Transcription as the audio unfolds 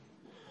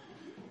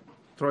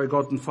Treuer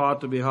Gott und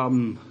Vater, wir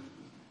haben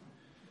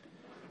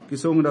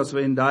gesungen, dass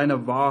wir in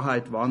deiner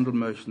Wahrheit wandeln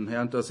möchten.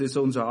 Herr, und das ist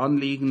unser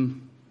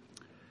Anliegen.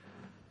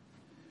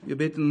 Wir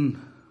bitten,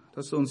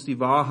 dass du uns die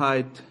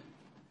Wahrheit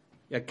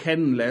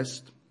erkennen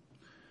lässt,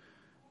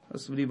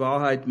 dass wir die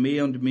Wahrheit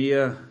mehr und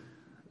mehr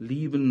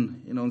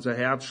lieben, in unser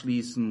Herz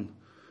schließen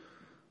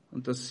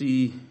und dass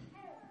sie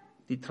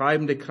die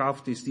treibende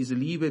Kraft ist, diese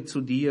Liebe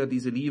zu dir,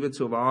 diese Liebe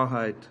zur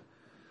Wahrheit,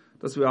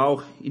 dass wir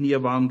auch in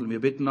ihr wandeln.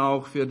 Wir bitten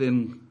auch für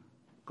den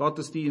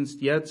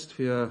Gottesdienst jetzt,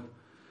 für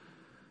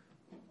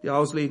die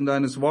Auslegung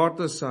deines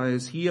Wortes, sei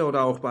es hier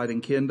oder auch bei den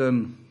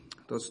Kindern,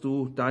 dass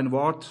du dein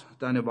Wort,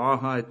 deine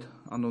Wahrheit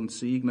an uns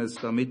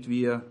segnest, damit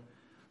wir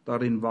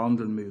darin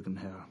wandeln mögen,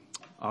 Herr.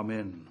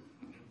 Amen.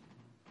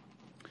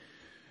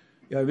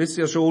 Ja, ihr wisst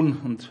ja schon,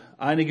 und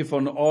einige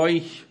von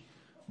euch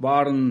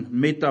waren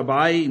mit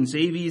dabei in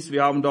Seewis.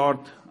 Wir haben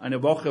dort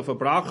eine Woche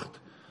verbracht.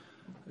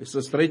 Ist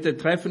das 3.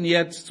 Treffen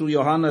jetzt zu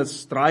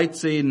Johannes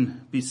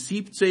 13 bis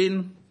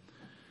 17.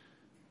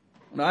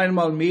 Und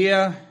einmal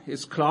mehr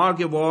ist klar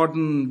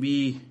geworden,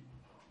 wie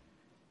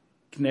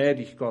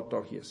gnädig Gott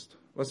doch ist.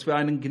 Was für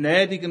einen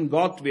gnädigen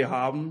Gott wir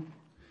haben,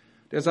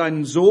 der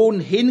seinen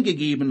Sohn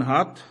hingegeben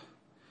hat.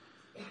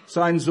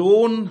 Sein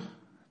Sohn,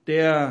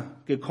 der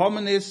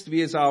gekommen ist,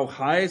 wie es auch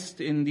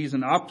heißt in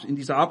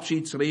dieser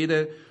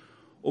Abschiedsrede,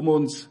 um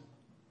uns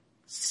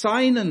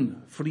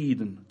seinen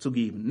Frieden zu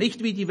geben.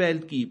 Nicht wie die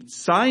Welt gibt,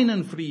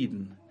 seinen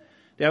Frieden,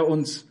 der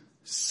uns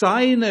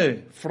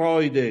seine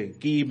Freude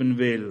geben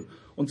will.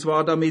 Und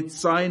zwar damit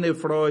seine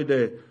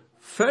Freude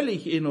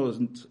völlig in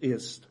uns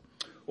ist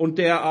und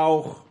der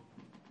auch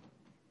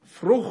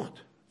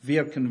Frucht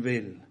wirken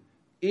will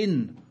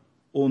in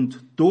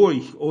und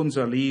durch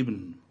unser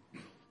Leben.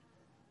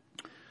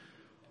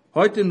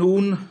 Heute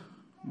nun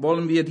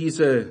wollen wir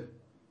diese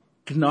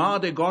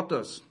Gnade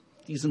Gottes,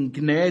 diesen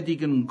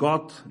gnädigen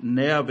Gott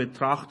näher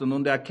betrachten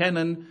und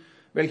erkennen,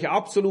 welche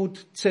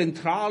absolut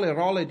zentrale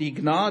Rolle die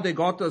Gnade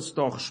Gottes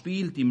doch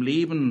spielt im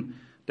Leben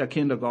der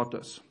Kinder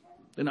Gottes.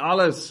 Denn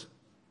alles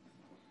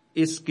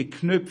ist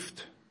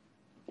geknüpft,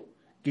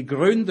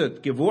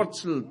 gegründet,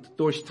 gewurzelt,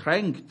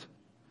 durchtränkt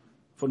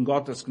von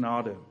Gottes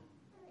Gnade.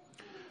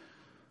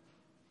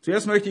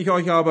 Zuerst möchte ich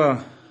euch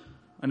aber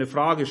eine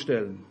Frage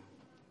stellen.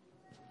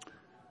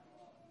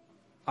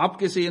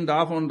 Abgesehen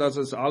davon, dass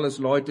es alles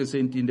Leute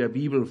sind, die in der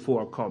Bibel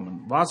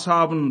vorkommen. Was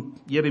haben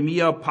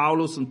Jeremia,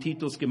 Paulus und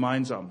Titus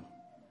gemeinsam?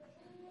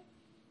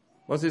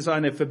 Was ist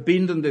eine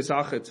verbindende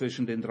Sache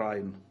zwischen den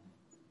dreien?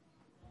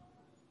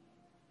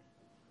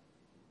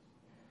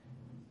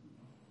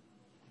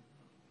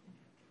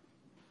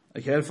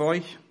 Ich helfe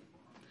euch.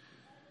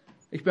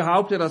 Ich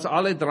behaupte, dass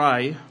alle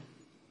drei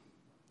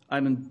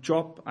einen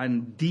Job,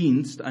 einen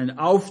Dienst, einen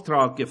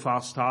Auftrag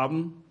gefasst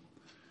haben,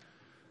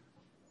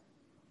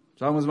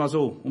 sagen wir es mal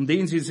so, um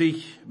den sie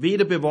sich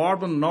weder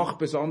beworben noch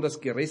besonders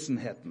gerissen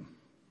hätten.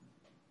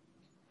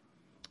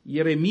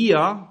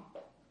 Jeremia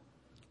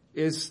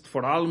ist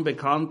vor allem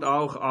bekannt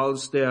auch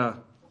als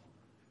der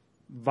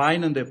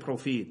weinende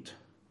Prophet.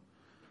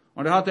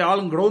 Und er hatte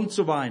allen Grund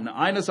zu weinen.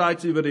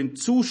 Einerseits über den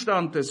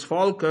Zustand des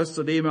Volkes,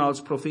 zu dem er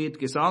als Prophet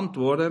gesandt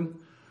wurde,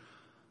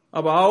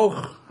 aber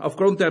auch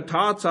aufgrund der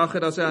Tatsache,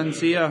 dass er ein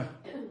sehr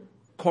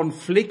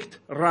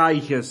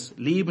konfliktreiches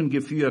Leben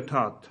geführt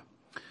hat.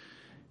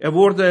 Er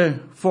wurde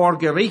vor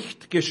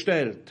Gericht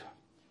gestellt,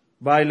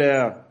 weil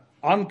er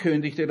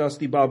ankündigte, dass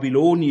die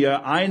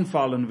Babylonier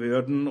einfallen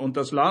würden und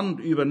das Land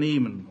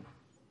übernehmen.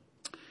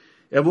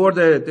 Er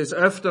wurde des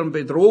Öfteren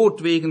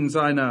bedroht wegen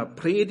seiner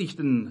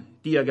Predigten,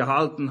 die er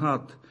gehalten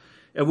hat.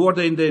 Er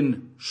wurde in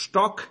den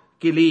Stock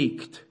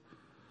gelegt,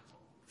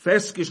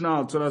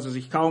 festgeschnallt, sodass er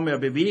sich kaum mehr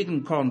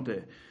bewegen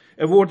konnte.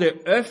 Er wurde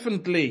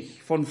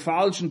öffentlich von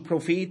falschen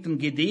Propheten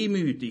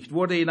gedemütigt,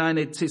 wurde in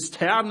eine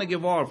Zisterne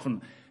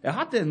geworfen. Er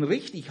hatte ein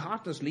richtig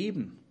hartes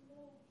Leben.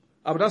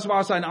 Aber das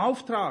war sein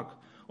Auftrag.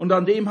 Und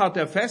an dem hat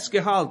er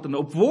festgehalten,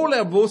 obwohl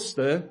er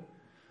wusste,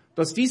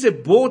 dass diese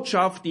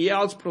Botschaft, die er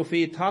als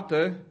Prophet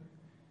hatte,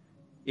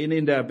 ihn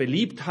in der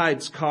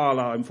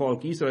Beliebtheitsskala im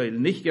Volk Israel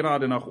nicht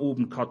gerade nach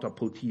oben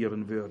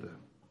katapultieren würde.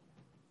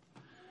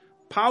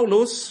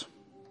 Paulus,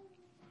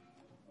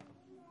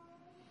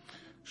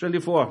 stell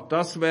dir vor,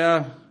 das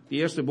wäre die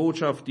erste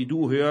Botschaft, die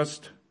du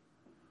hörst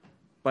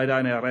bei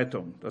deiner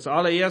Rettung. Das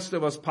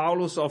allererste, was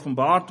Paulus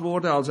offenbart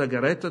wurde, als er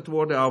gerettet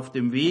wurde auf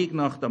dem Weg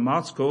nach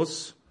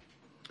Damaskus,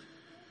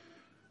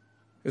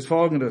 ist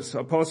Folgendes,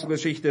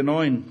 Apostelgeschichte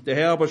 9. Der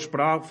Herr aber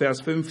sprach,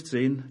 Vers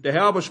 15, der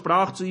Herr aber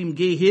sprach zu ihm,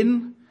 geh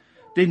hin,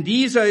 denn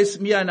dieser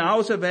ist mir ein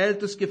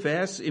auserwähltes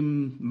Gefäß,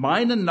 in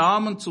meinen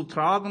Namen zu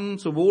tragen,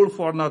 sowohl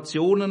vor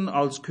Nationen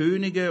als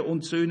Könige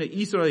und Söhne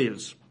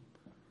Israels.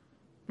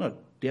 Na,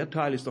 der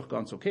Teil ist doch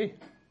ganz okay.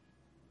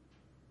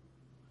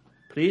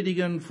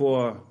 Predigen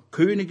vor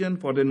Königen,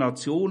 vor den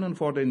Nationen,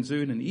 vor den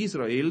Söhnen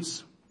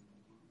Israels.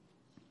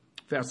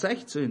 Vers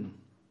 16.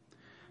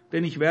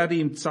 Denn ich werde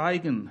ihm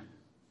zeigen,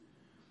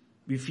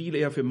 wie viel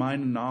er für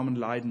meinen Namen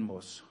leiden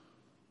muss.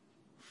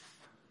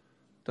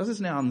 Das ist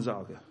eine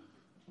Ansage.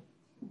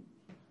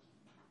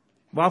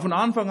 War von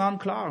Anfang an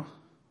klar.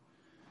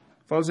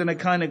 falls ihr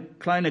eine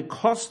kleine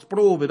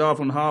Kostprobe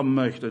davon haben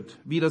möchtet,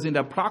 wie das in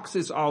der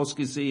Praxis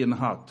ausgesehen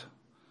hat.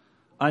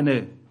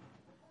 Eine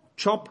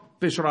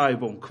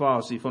Jobbeschreibung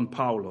quasi von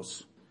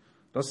Paulus.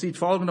 Das sieht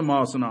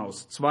folgendermaßen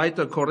aus. 2.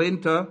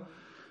 Korinther,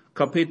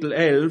 Kapitel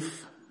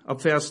 11,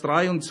 ab Vers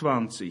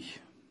 23.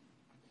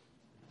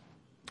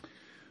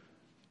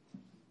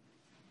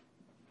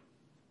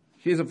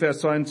 Ich lese Vers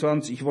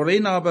 22.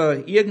 Worin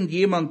aber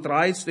irgendjemand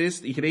dreist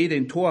ist, ich rede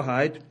in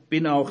Torheit,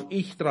 bin auch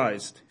ich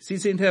dreist. Sie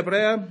sind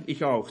Hebräer,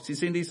 ich auch. Sie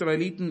sind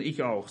Israeliten,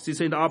 ich auch. Sie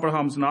sind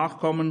Abrahams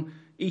Nachkommen,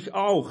 ich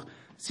auch.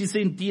 Sie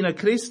sind Diener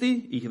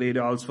Christi, ich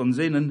rede als von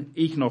Sinnen,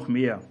 ich noch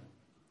mehr.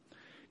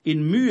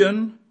 In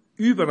Mühen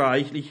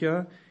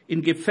überreichlicher,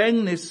 in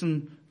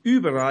Gefängnissen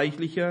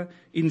überreichlicher,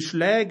 in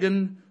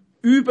Schlägen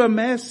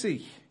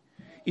übermäßig,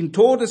 in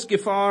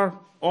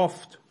Todesgefahr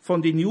oft.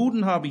 Von den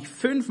Juden habe ich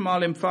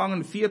 5-mal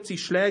empfangen,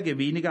 40 Schläge,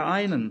 weniger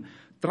einen.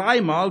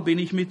 3-mal bin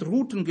ich mit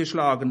Ruten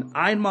geschlagen,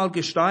 1-mal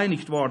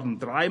gesteinigt worden.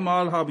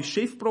 3-mal habe ich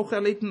Schiffbruch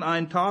erlitten,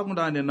 1 Tag und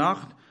 1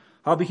 Nacht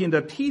habe ich in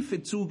der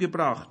Tiefe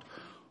zugebracht.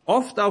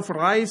 Oft auf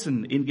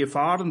Reisen, in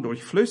Gefahren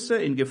durch Flüsse,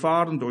 in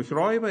Gefahren durch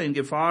Räuber, in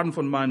Gefahren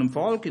von meinem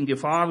Volk, in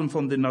Gefahren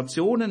von den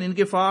Nationen, in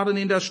Gefahren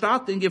in der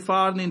Stadt, in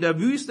Gefahren in der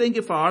Wüste, in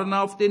Gefahren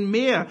auf dem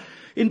Meer,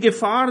 in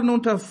Gefahren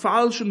unter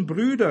falschen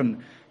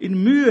Brüdern,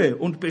 in Mühe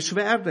und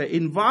Beschwerde,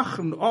 in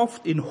Wachen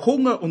oft, in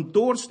Hunger und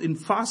Durst, in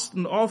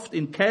Fasten oft,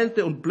 in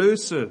Kälte und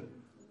Blöße.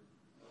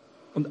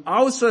 Und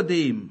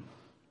außerdem,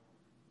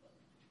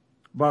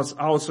 was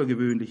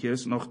außergewöhnlich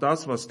ist, noch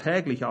das, was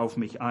täglich auf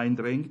mich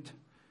eindringt,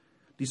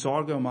 die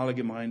Sorge um alle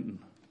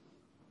Gemeinden.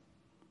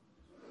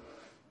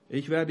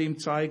 Ich werde ihm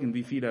zeigen,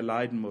 wie viel er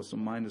leiden muss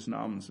um meines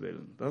Namens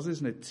willen. Das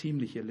ist eine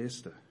ziemliche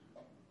Liste.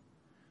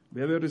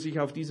 Wer würde sich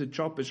auf diese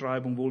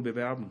Jobbeschreibung wohl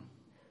bewerben?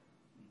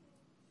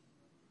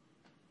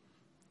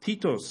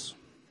 Titus.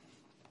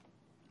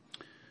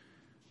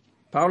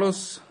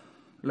 Paulus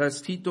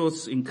lässt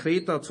Titus in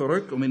Kreta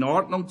zurück, um in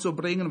Ordnung zu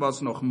bringen,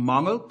 was noch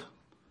mangelt,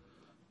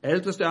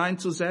 Älteste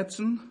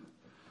einzusetzen.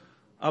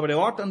 Aber der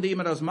Ort, an dem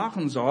er das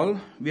machen soll,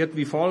 wird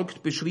wie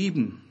folgt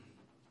beschrieben.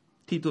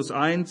 Titus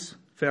 1,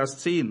 Vers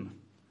 10.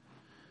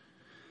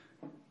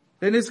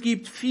 Denn es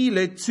gibt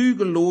viele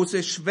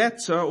zügellose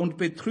Schwätzer und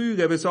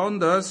Betrüger,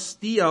 besonders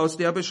die aus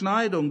der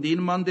Beschneidung,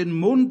 denen man den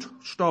Mund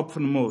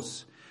stopfen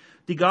muss,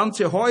 die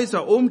ganze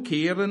Häuser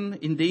umkehren,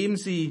 indem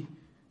sie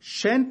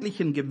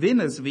schändlichen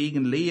Gewinnes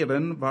wegen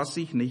lehren, was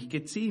sich nicht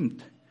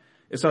geziemt.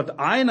 Es hat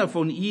einer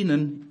von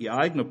ihnen, ihr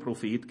eigener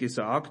Prophet,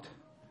 gesagt,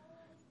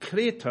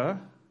 Kreter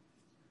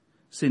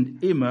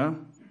sind immer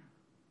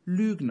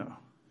Lügner.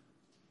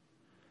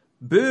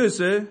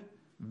 Böse,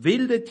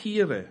 wilde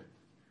Tiere,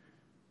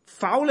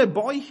 faule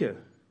Bäuche.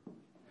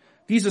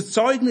 Dieses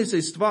Zeugnis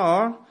ist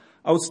wahr.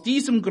 Aus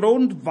diesem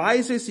Grund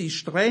weise sie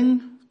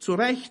streng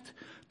zurecht,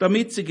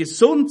 damit sie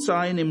gesund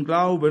seien im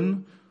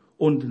Glauben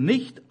und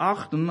nicht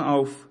achten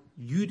auf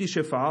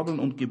jüdische Fabeln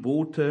und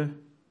Gebote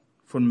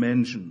von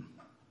Menschen.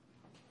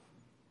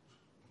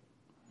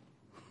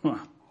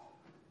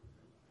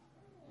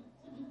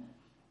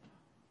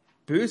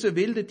 Böse,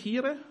 wilde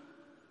Tiere,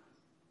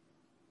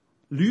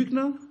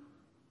 Lügner,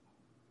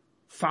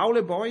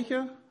 faule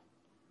Bäuche,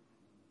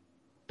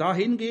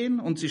 dahin gehen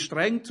und sie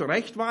streng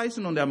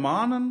zurechtweisen und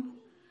ermahnen,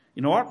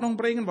 in Ordnung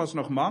bringen, was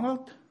noch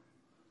mangelt.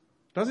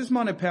 Das ist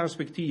mal eine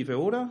Perspektive,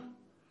 oder?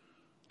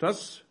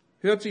 Das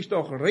hört sich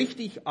doch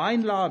richtig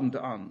einladend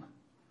an.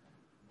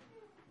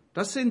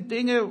 Das sind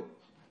Dinge,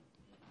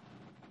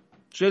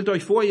 stellt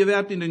euch vor, ihr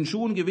wärt in den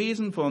Schuhen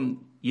gewesen von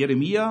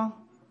Jeremia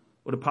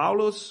oder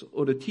Paulus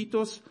oder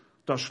Titus,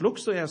 da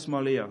schluckst du erst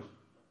mal leer.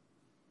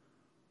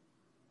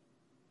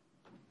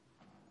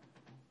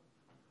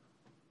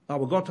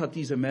 Aber Gott hat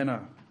diese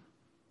Männer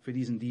für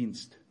diesen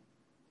Dienst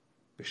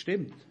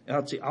bestimmt. Er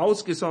hat sie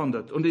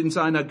ausgesondert und in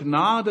seiner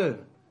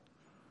Gnade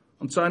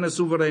und seiner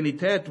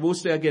Souveränität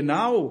wusste er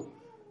genau,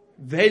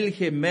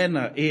 welche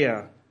Männer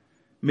er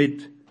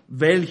mit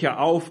welcher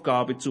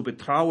Aufgabe zu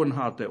betrauen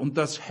hatte. Und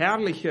das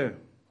Herrliche,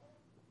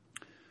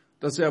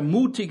 das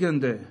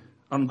Ermutigende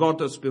an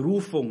Gottes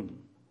Berufung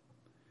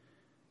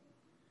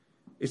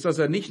ist, dass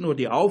er nicht nur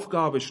die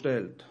Aufgabe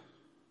stellt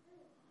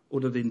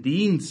oder den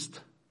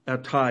Dienst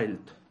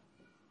erteilt,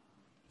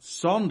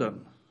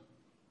 sondern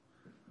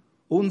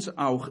uns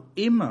auch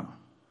immer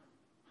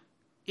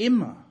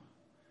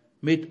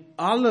mit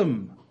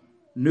allem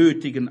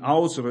Nötigen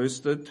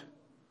ausrüstet,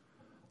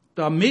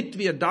 damit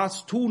wir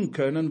das tun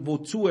können,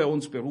 wozu er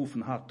uns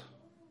berufen hat.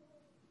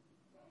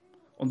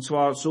 Und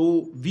zwar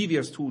so, wie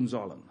wir es tun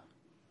sollen.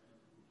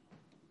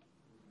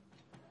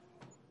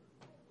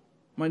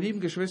 Meine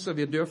lieben Geschwister,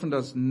 wir dürfen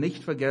das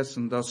nicht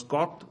vergessen, dass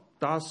Gott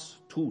das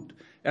tut.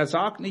 Er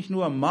sagt nicht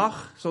nur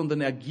mach,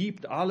 sondern er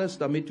gibt alles,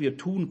 damit wir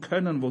tun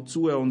können,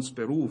 wozu er uns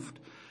beruft.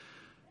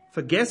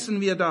 Vergessen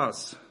wir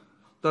das,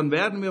 dann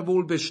werden wir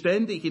wohl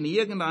beständig in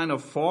irgendeiner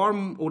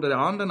Form oder der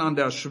anderen an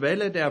der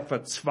Schwelle der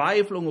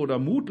Verzweiflung oder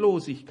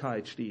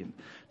Mutlosigkeit stehen.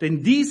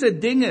 Denn diese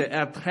Dinge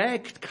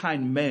erträgt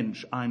kein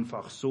Mensch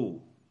einfach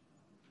so.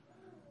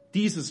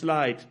 Dieses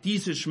Leid,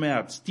 dieser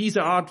Schmerz,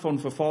 diese Art von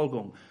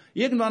Verfolgung.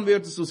 Irgendwann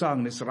würdest du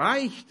sagen, es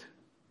reicht.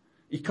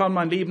 Ich kann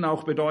mein Leben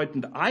auch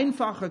bedeutend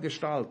einfacher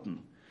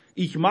gestalten.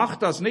 Ich mache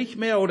das nicht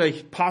mehr oder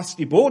ich passe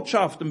die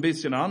Botschaft ein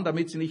bisschen an,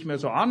 damit sie nicht mehr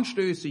so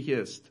anstößig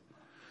ist.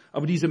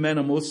 Aber diese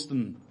Männer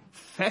mussten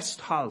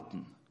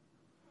festhalten.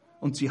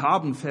 Und sie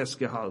haben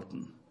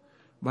festgehalten,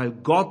 weil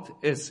Gott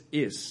es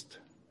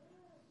ist,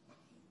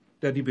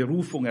 der die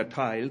Berufung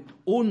erteilt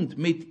und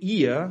mit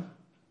ihr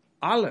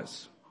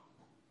alles,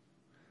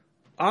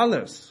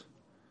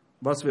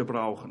 was wir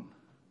brauchen.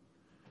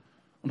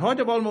 Und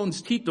heute wollen wir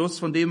uns Titus,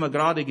 von dem wir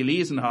gerade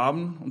gelesen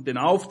haben und den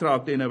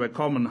Auftrag, den er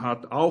bekommen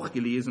hat, auch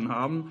gelesen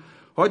haben.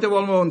 Heute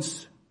wollen wir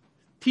uns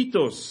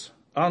Titus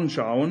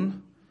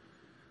anschauen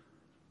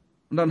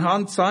und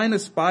anhand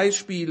seines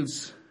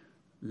Beispiels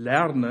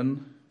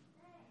lernen,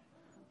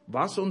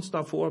 was uns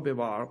davor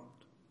bewahrt,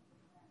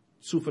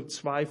 zu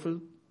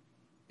verzweifeln,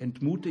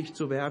 entmutigt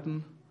zu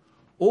werden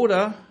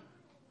oder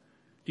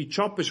die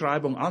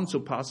Jobbeschreibung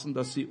anzupassen,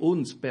 dass sie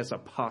uns besser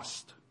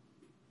passt.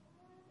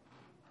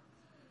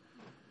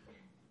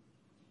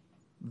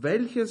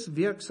 Welches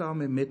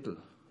wirksame Mittel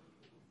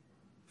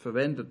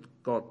verwendet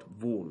Gott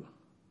wohl,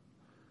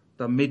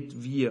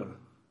 damit wir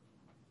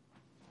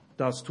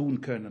das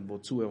tun können,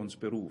 wozu er uns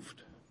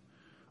beruft?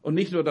 Und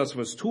nicht nur, dass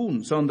wir es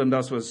tun, sondern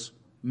dass wir es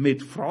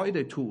mit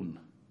Freude tun,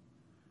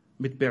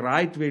 mit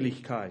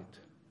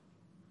Bereitwilligkeit,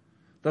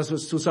 dass wir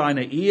es zu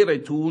seiner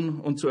Ehre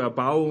tun und zur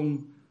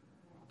Erbauung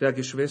der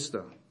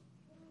Geschwister.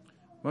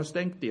 Was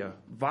denkt ihr?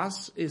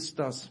 Was ist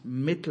das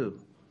Mittel?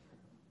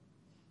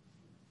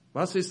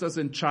 Was ist das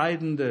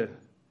entscheidende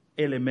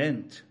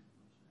Element,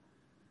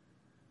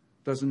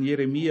 das in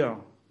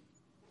Jeremia,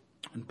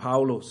 in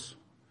Paulus,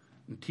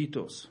 in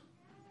Titus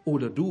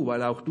oder du,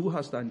 weil auch du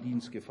hast einen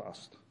Dienst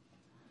gefasst.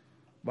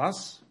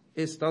 Was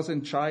ist das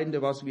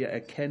Entscheidende, was wir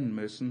erkennen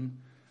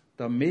müssen,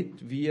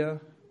 damit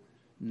wir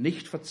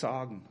nicht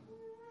verzagen,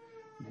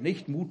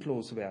 nicht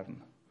mutlos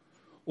werden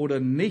oder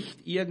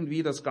nicht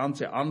irgendwie das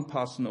Ganze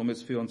anpassen, um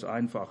es für uns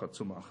einfacher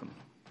zu machen?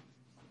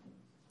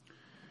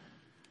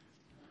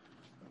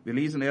 Wir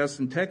lesen erst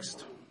den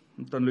Text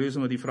und dann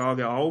lösen wir die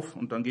Frage auf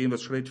und dann gehen wir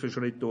es Schritt für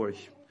Schritt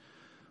durch.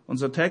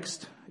 Unser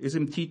Text ist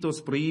im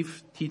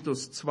Titusbrief,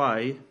 Titus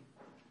 2,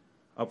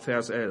 ab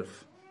Vers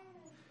 11.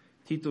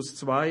 Titus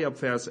 2, ab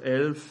Vers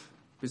 11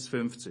 bis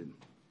 15.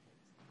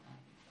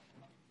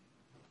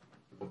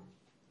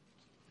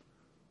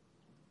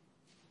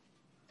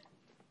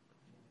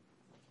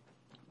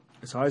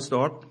 Es heißt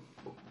dort,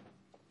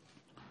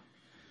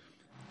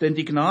 denn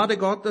die Gnade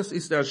Gottes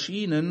ist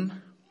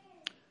erschienen,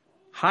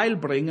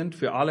 heilbringend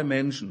für alle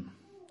Menschen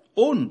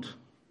und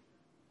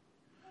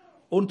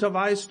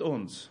unterweist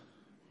uns,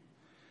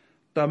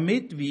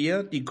 damit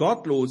wir die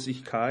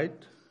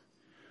Gottlosigkeit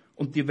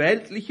und die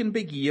weltlichen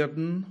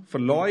Begierden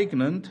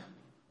verleugnend,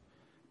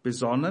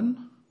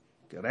 besonnen,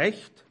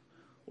 gerecht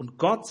und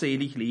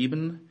gottselig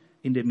leben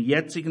in dem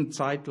jetzigen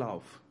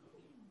Zeitlauf,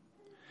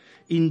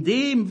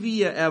 indem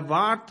wir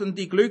erwarten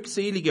die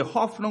glückselige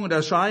Hoffnung und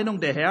Erscheinung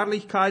der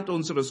Herrlichkeit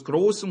unseres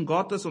großen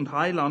Gottes und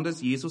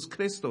Heilandes Jesus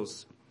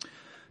Christus,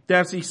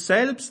 der sich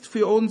selbst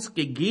für uns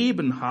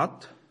gegeben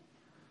hat,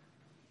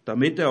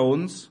 damit er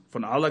uns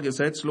von aller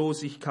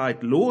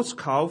Gesetzlosigkeit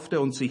loskaufte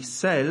und sich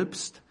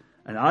selbst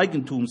ein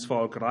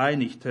Eigentumsvolk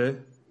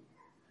reinigte,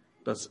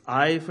 das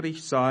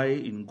eifrig sei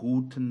in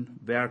guten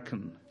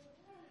Werken.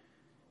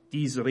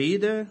 Dies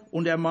rede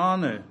und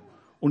ermahne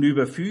und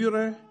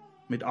überführe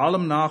mit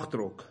allem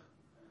Nachdruck.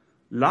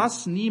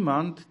 Lass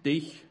niemand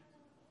dich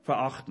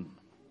verachten.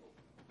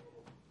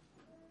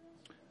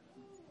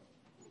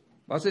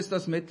 Was ist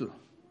das Mittel?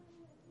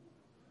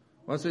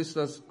 Was ist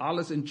das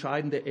alles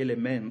entscheidende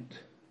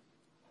Element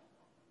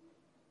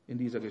in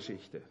dieser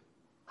Geschichte?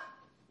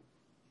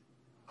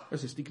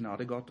 Es ist die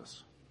Gnade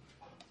Gottes.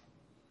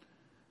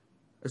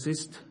 Es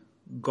ist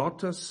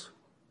Gottes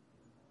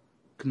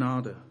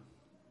Gnade.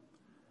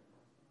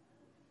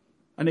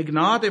 Eine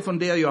Gnade, von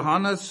der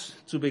Johannes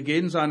zu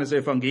Beginn seines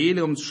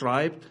Evangeliums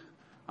schreibt,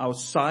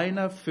 aus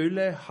seiner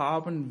Fülle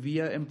haben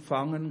wir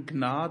empfangen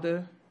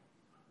Gnade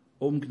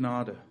um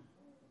Gnade.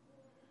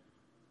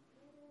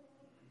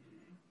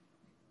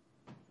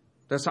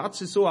 Der Satz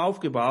ist so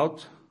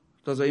aufgebaut,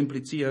 dass er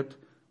impliziert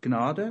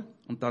Gnade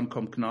und dann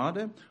kommt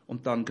Gnade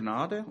und dann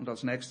Gnade und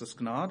als nächstes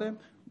Gnade,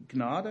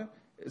 Gnade.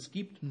 Es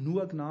gibt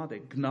nur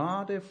Gnade.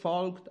 Gnade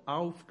folgt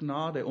auf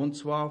Gnade und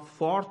zwar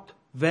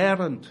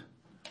fortwährend.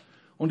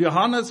 Und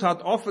Johannes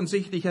hat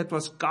offensichtlich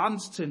etwas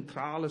ganz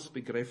Zentrales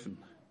begriffen.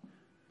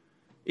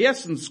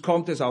 Erstens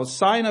kommt es aus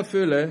seiner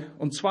Fülle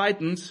und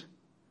zweitens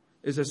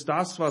ist es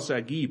das, was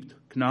er gibt.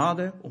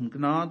 Gnade um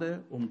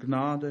Gnade um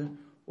Gnade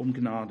um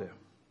Gnade.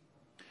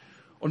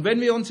 Und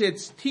wenn wir uns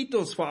jetzt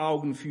Titus vor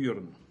Augen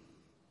führen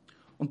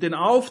und den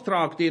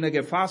Auftrag, den er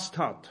gefasst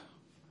hat,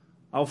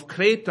 auf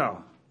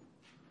Kreta,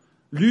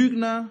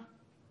 Lügner,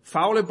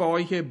 faule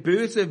Bäuche,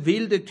 böse,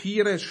 wilde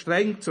Tiere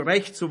streng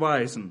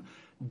zurechtzuweisen,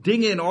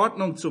 Dinge in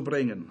Ordnung zu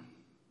bringen,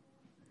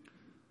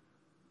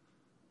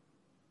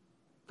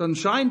 dann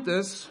scheint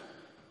es,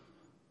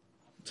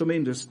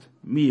 zumindest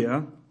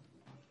mir,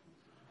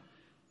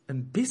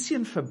 ein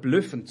bisschen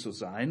verblüffend zu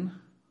sein,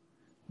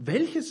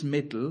 welches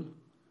Mittel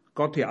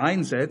Gott hier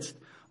einsetzt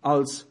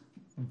als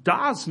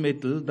das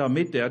Mittel,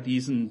 damit er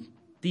diesen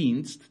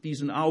Dienst,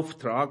 diesen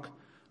Auftrag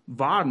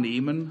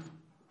wahrnehmen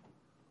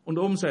und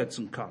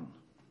umsetzen kann.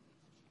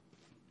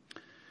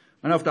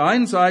 Und auf der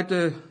einen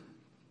Seite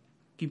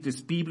gibt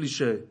es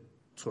biblische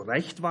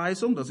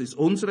Zurechtweisung, das ist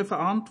unsere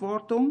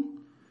Verantwortung.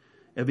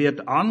 Er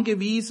wird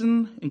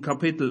angewiesen, in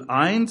Kapitel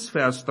 1,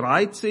 Vers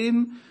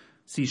 13,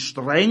 sie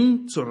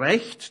streng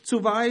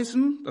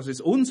zurechtzuweisen, das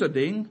ist unser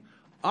Ding,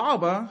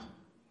 aber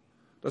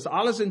das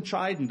alles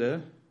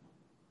Entscheidende,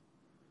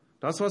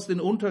 das, was den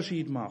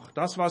Unterschied macht,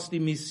 das, was die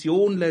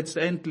Mission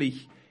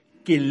letztendlich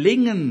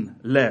gelingen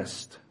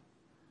lässt,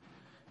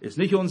 ist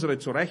nicht unsere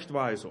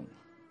Zurechtweisung,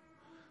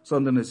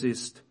 sondern es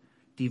ist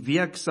die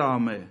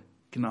wirksame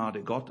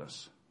Gnade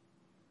Gottes,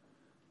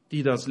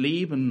 die das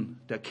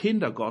Leben der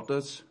Kinder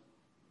Gottes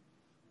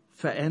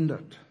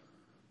verändert.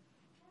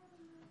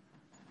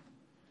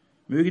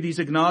 Möge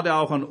diese Gnade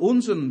auch an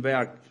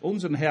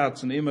unseren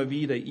Herzen immer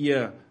wieder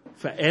ihre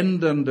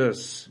verändernde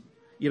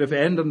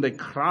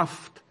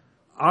Kraft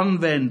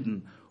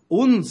anwenden,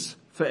 uns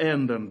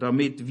verändern,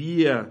 damit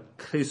wir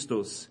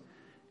Christus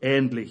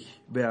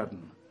ähnlich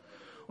werden.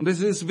 Und es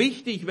ist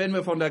wichtig, wenn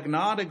wir von der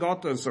Gnade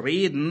Gottes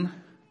reden,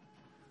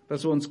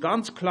 dass wir uns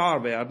ganz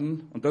klar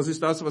werden, und das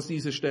ist das, was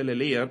diese Stelle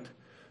lehrt,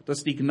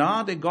 dass die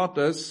Gnade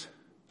Gottes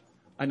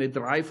eine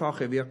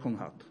dreifache Wirkung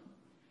hat.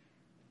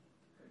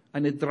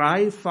 Eine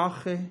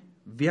dreifache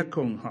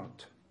Wirkung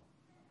hat.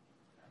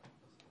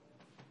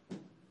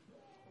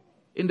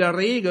 In der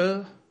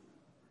Regel,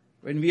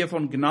 wenn wir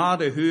von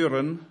Gnade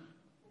hören,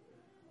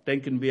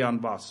 denken wir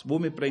an was?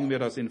 Womit bringen wir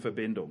das in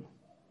Verbindung?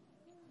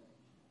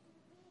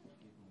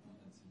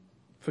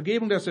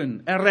 Vergebung der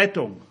Sünden,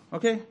 Errettung,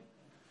 okay?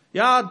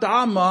 Ja,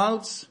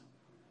 damals,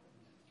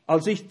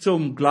 als ich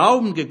zum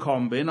Glauben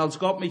gekommen bin, als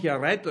Gott mich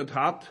errettet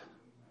hat,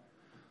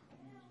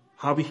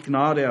 habe ich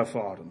Gnade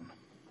erfahren.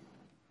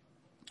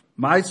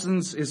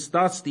 Meistens ist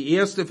das die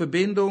erste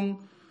Verbindung,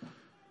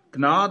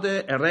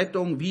 Gnade,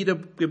 Errettung,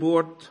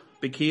 Wiedergeburt,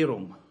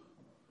 Bekehrung.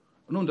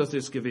 Nun, das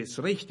ist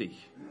gewiss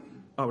richtig,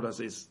 aber das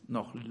ist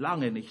noch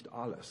lange nicht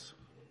alles.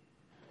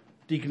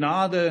 Die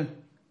Gnade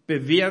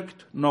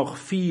bewirkt noch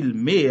viel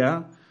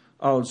mehr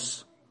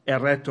als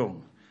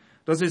Errettung.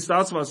 Das ist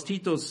das, was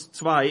Titus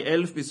 2,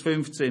 11 bis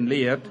 15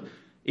 lehrt.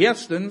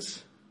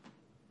 Erstens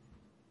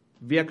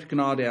wirkt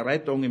Gnade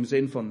Errettung im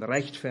Sinn von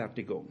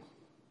Rechtfertigung.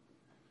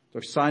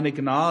 Durch seine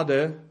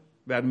Gnade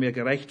werden wir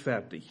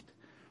gerechtfertigt.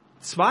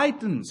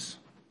 Zweitens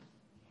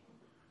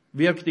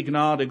wirkt die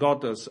Gnade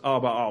Gottes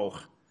aber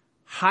auch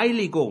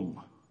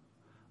Heiligung.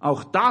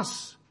 Auch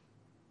das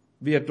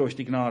wird durch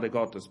die Gnade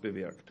Gottes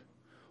bewirkt.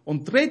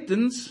 Und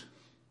drittens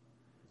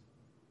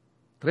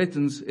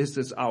ist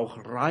es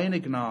auch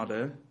reine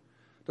Gnade,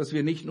 dass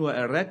wir nicht nur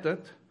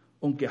errettet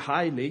und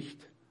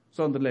geheiligt,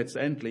 sondern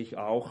letztendlich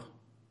auch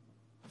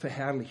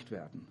verherrlicht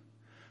werden.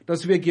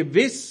 Dass wir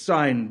gewiss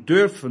sein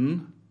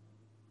dürfen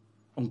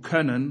und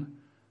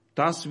können,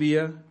 dass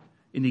wir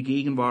in die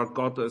Gegenwart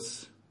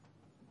Gottes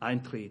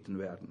eintreten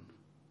werden.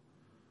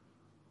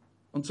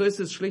 Und so ist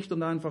es schlicht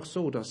und einfach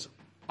so, dass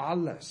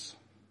alles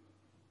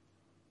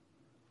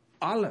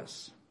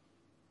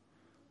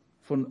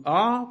von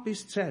A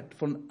bis Z,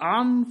 von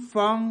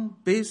Anfang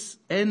bis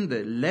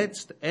Ende,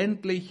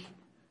 letztendlich,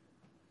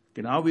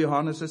 genau wie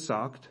Johannes es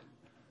sagt,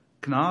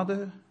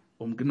 Gnade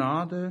um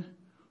Gnade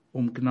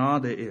um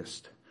Gnade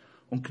ist.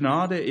 Und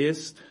Gnade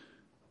ist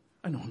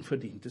ein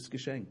unverdientes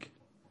Geschenk.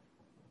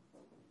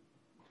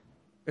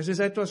 Es ist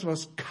etwas,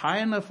 was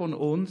keiner von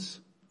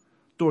uns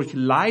durch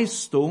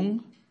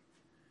Leistung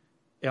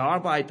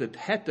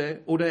erarbeitet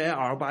hätte oder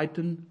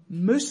erarbeiten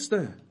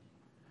müsste.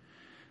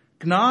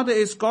 Gnade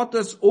ist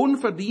Gottes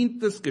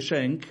unverdientes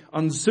Geschenk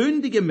an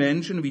sündige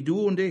Menschen wie du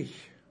und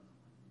ich.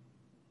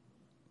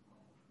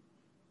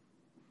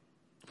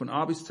 Von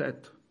A bis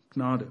Z,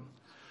 Gnade.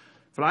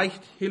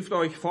 Vielleicht hilft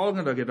euch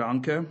folgender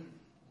Gedanke,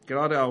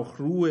 gerade auch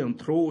Ruhe und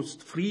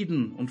Trost,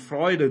 Frieden und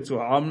Freude zu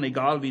haben,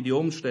 egal wie die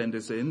Umstände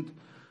sind.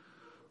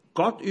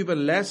 Gott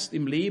überlässt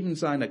im Leben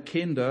seiner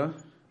Kinder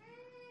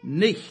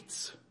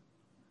nichts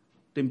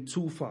dem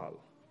Zufall,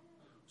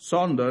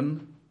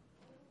 sondern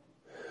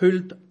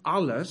hüllt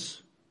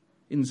alles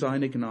in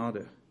seine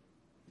Gnade.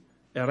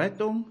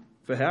 Errettung,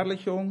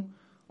 Verherrlichung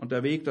und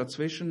der Weg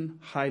dazwischen,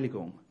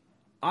 Heiligung.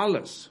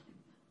 Alles,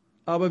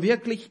 aber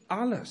wirklich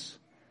alles.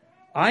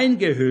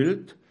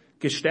 Eingehüllt,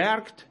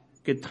 gestärkt,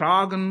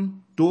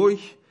 getragen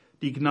durch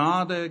die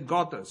Gnade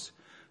Gottes.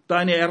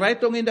 Deine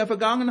Errettung in der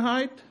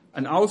Vergangenheit,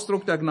 ein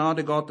Ausdruck der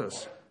Gnade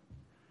Gottes.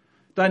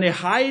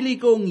 Deine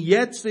Heiligung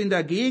jetzt in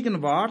der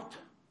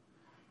Gegenwart,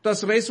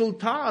 das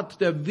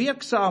Resultat der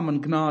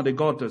wirksamen Gnade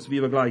Gottes,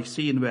 wie wir gleich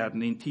sehen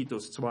werden in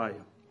Titus 2.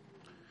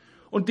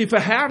 Und die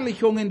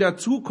Verherrlichung in der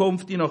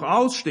Zukunft, die noch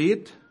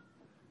aussteht,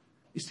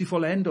 ist die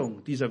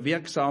Vollendung dieser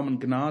wirksamen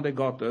Gnade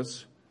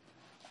Gottes,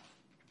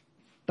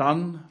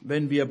 dann,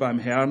 wenn wir beim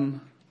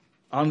Herrn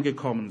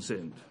angekommen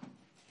sind.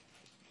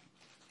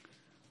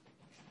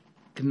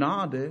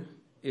 Gnade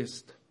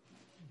ist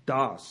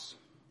das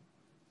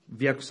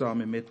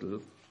wirksame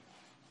Mittel,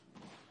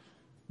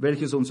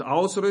 welches uns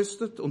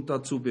ausrüstet und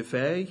dazu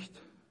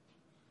befähigt,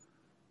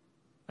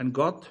 ein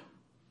Gott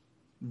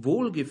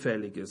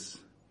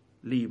wohlgefälliges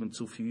Leben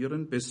zu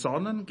führen,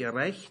 besonnen,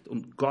 gerecht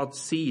und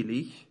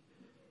gottselig,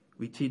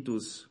 wie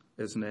Titus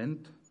es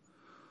nennt,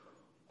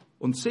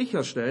 und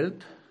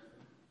sicherstellt,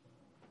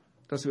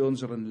 dass wir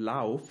unseren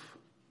Lauf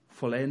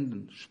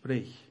vollenden,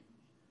 sprich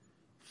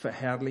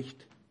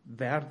verherrlicht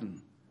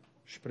werden,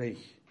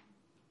 sprich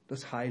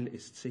das Heil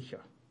ist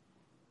sicher.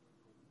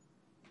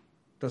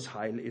 Das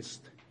Heil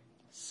ist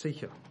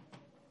sicher.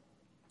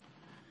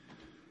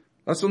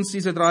 Lasst uns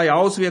diese 3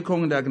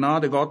 Auswirkungen der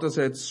Gnade Gottes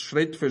jetzt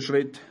Schritt für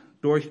Schritt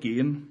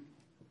durchgehen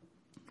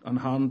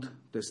anhand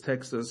des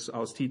Textes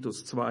aus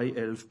Titus 2,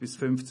 11 bis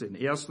 15.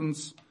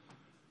 Erstens,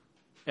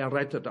 er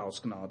rettet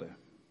aus Gnade.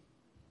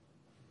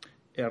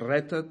 Er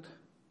rettet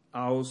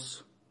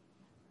aus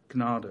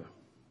Gnade.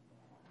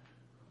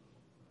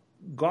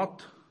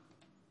 Gott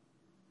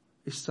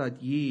ist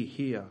seit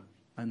jeher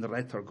ein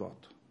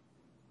Rettergott.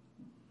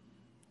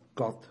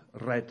 Gott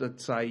rettet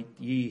seit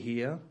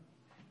jeher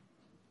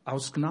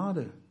aus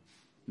Gnade,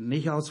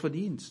 nicht aus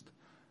Verdienst,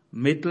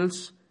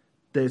 mittels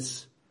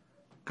des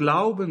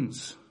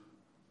Glaubens.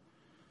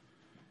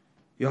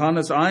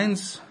 Johannes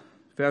 1,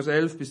 Vers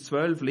 11 bis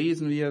 12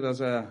 lesen wir,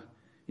 dass er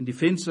in die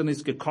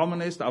Finsternis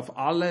gekommen ist, auf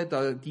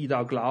alle, die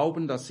da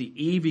glauben, dass sie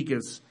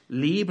ewiges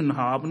Leben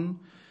haben.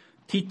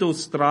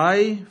 Titus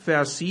 3,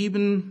 Vers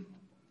 7,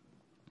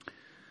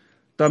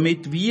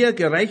 damit wir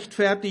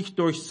gerechtfertigt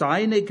durch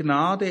seine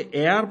Gnade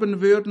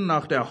erben würden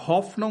nach der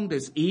Hoffnung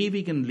des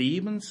ewigen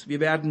Lebens. Wir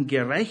werden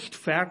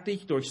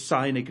gerechtfertigt durch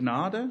seine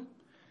Gnade.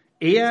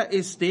 Er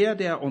ist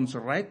der uns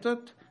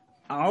rettet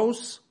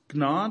aus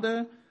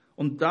Gnade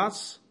und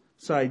das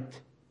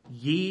seit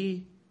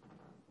jeher.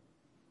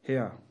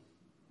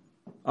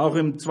 Auch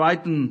im 2.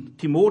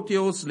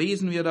 Timotheus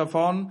lesen wir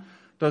davon,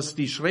 dass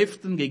die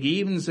Schriften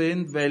gegeben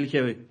sind,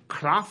 welche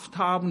Kraft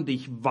haben,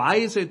 dich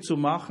weise zu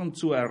machen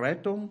zur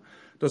Errettung.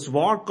 Das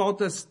Wort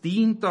Gottes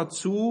dient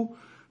dazu,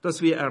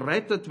 dass wir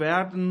errettet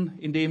werden,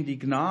 indem die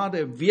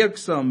Gnade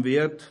wirksam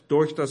wird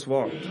durch das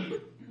Wort.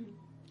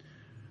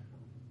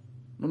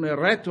 Nun,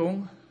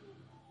 Errettung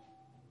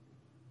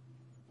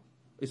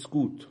ist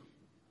gut,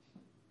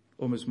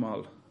 um es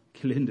mal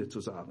gelinde zu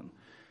sagen.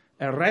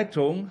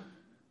 Errettung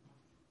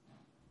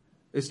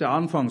ist der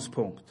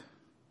Anfangspunkt.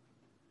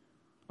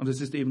 Und es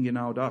ist eben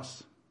genau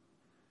das.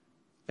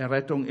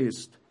 Errettung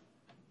ist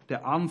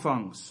der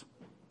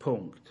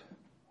Anfangspunkt.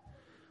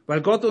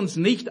 Weil Gott uns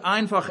nicht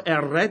einfach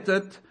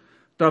errettet,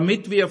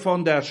 damit wir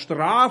von der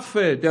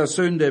Strafe der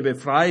Sünde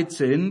befreit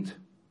sind,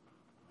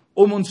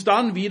 um uns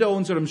dann wieder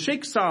unserem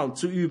Schicksal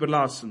zu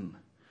überlassen.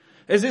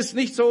 Es ist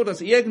nicht so,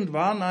 dass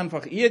irgendwann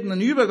einfach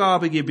irgendein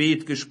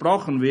Übergabegebet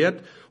gesprochen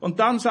wird und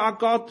dann sagt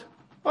Gott,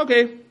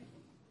 okay,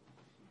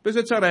 bist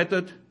jetzt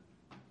errettet,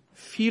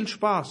 viel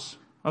Spaß,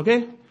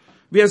 okay?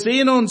 Wir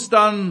sehen uns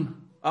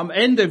dann am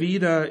Ende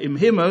wieder im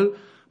Himmel.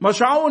 Mal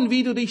schauen,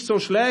 wie du dich so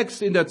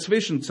schlägst in der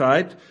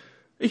Zwischenzeit.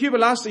 Ich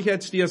überlasse dich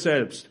jetzt dir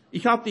selbst.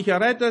 Ich habe dich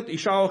errettet,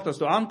 ich schaue auch, dass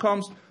du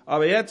ankommst,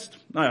 aber jetzt,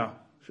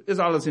 ist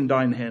alles in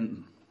deinen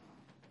Händen.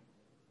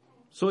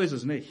 So ist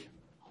es nicht.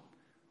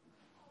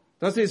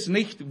 Das ist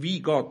nicht, wie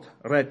Gott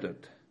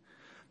rettet.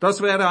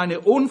 Das wäre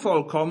eine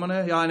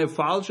unvollkommene, ja eine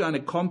falsche,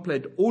 eine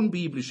komplett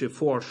unbiblische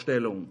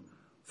Vorstellung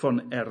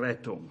von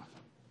Errettung.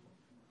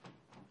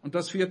 Und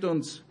das führt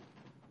uns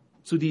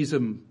zu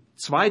diesem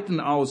zweiten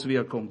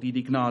Auswirkung, die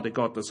die Gnade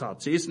Gottes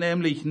hat. Sie ist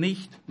nämlich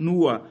nicht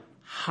nur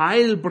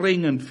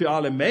heilbringend für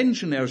alle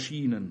Menschen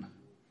erschienen,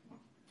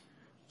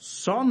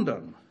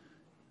 sondern,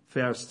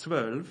 Vers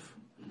 12,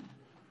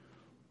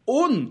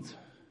 und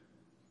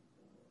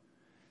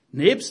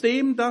nebst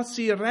dem, dass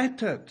sie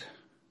rettet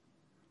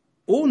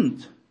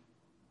und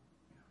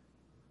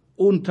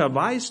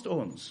unterweist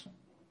uns,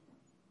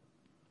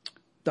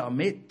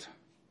 damit,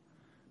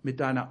 mit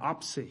einer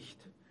Absicht,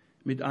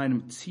 mit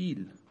einem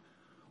Ziel.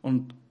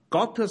 Und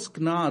Gottes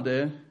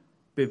Gnade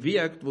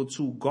bewirkt,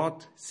 wozu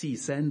Gott sie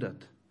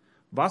sendet.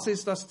 Was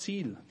ist das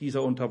Ziel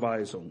dieser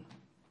Unterweisung?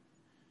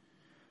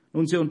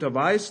 Nun, sie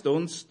unterweist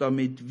uns,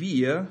 damit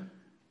wir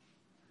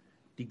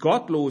die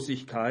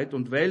Gottlosigkeit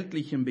und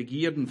weltlichen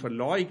Begierden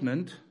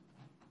verleugnend,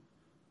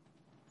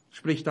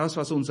 sprich das,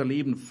 was unser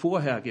Leben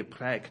vorher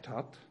geprägt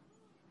hat,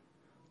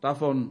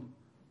 davon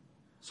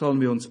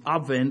sollen wir uns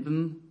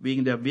abwenden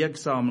wegen der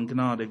wirksamen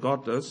Gnade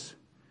Gottes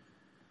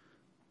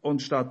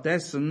und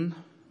stattdessen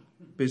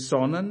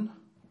besonnen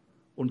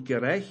und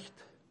gerecht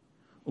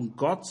und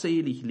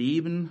gottselig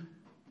leben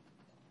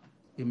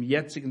im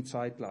jetzigen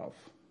Zeitlauf.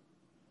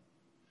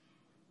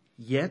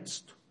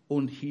 Jetzt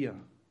und hier.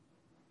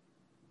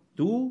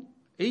 Du,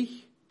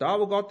 ich, da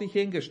wo Gott dich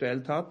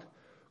hingestellt hat,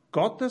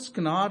 Gottes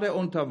Gnade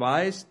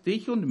unterweist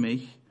dich und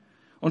mich,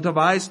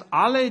 unterweist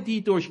alle,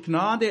 die durch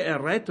Gnade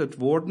errettet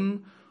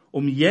wurden,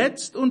 um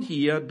jetzt und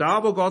hier,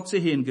 da wo Gott sie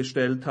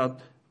hingestellt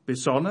hat,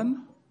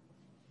 besonnen,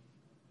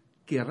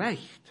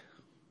 gerecht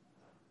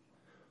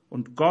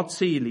und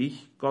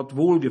gottselig, Gott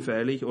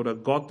wohlgefällig oder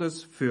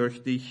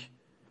gottesfürchtig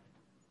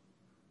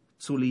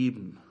zu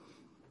leben.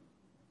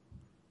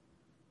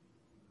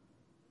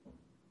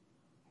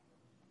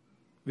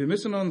 Wir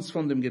müssen uns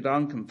von dem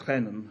Gedanken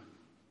trennen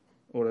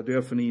oder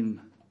dürfen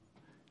ihn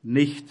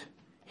nicht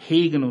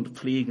hegen und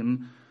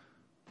pflegen,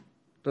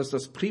 dass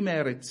das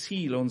primäre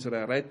Ziel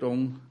unserer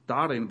Rettung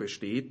darin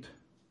besteht,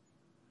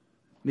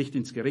 nicht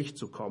ins Gericht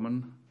zu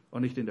kommen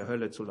und nicht in der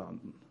Hölle zu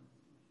landen.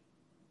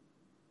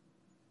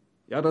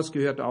 Ja, das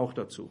gehört auch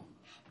dazu.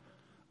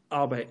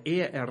 Aber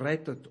er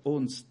errettet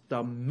uns,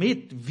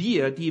 damit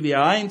wir, die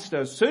wir einst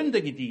der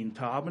Sünde gedient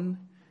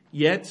haben,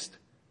 jetzt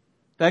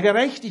der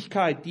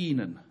Gerechtigkeit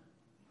dienen,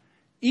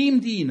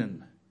 ihm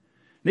dienen.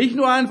 Nicht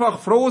nur einfach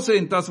froh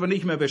sind, dass wir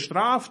nicht mehr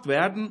bestraft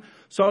werden,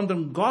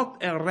 sondern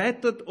Gott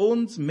errettet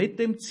uns mit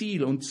dem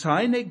Ziel und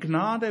seine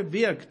Gnade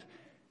wirkt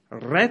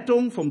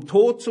Rettung vom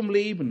Tod zum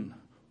Leben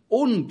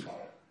und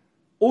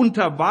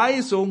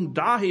Unterweisung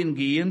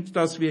dahingehend,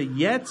 dass wir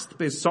jetzt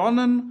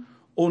besonnen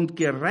und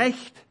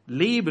gerecht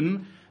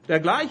leben. Der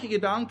gleiche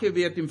Gedanke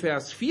wird im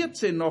Vers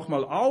 14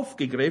 nochmal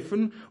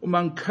aufgegriffen und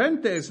man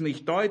könnte es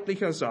nicht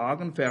deutlicher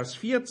sagen. Vers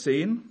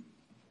 14.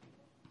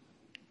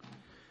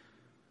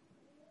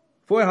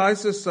 Vorher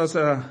heißt es, dass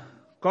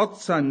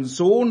Gott seinen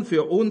Sohn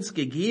für uns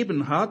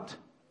gegeben hat.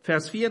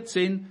 Vers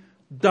 14.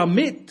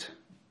 Damit,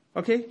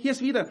 okay, hier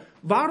ist wieder,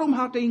 warum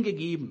hat er ihn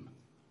gegeben?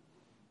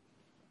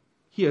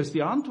 Hier ist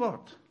die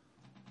Antwort.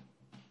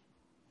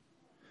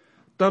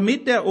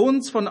 Damit er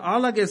uns von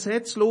aller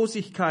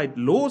Gesetzlosigkeit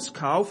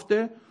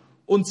loskaufte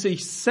und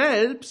sich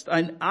selbst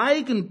ein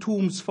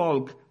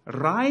Eigentumsvolk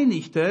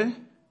reinigte,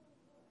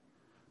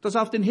 das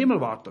auf den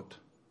Himmel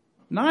wartet.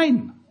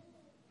 Nein,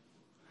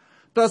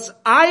 das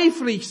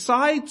eifrig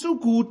sei zu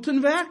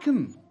guten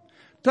Werken,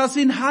 das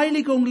in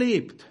Heiligung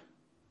lebt,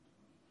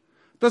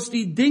 das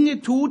die Dinge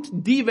tut,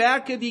 die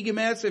Werke, die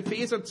gemäß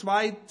Epheser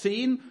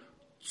 2,10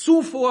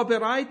 zuvor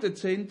bereitet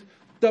sind,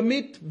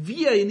 damit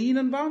wir in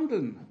ihnen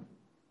wandeln.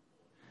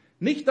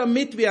 Nicht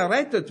damit wir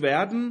errettet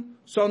werden,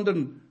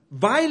 sondern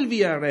weil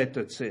wir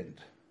errettet sind,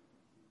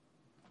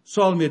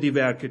 sollen wir die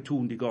Werke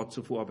tun, die Gott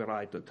zuvor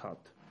bereitet hat.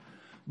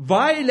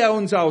 Weil er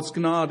uns aus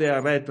Gnade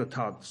errettet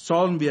hat,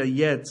 sollen wir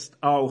jetzt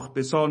auch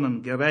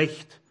besonnen,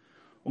 gerecht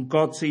und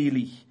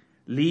gottselig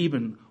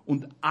leben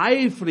und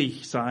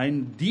eifrig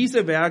sein,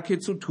 diese Werke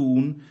zu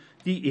tun,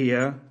 die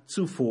er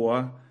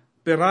zuvor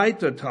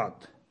bereitet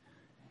hat.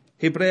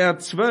 Hebräer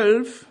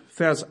 12,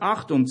 Vers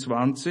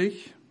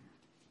 28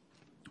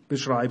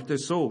 beschreibt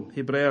es so.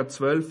 Hebräer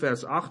 12,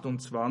 Vers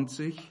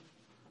 28.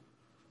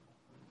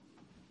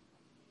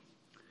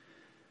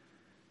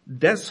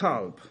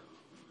 Deshalb,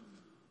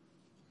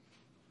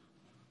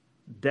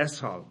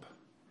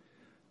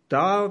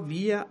 da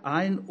wir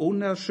ein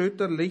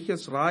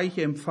unerschütterliches Reich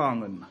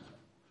empfangen,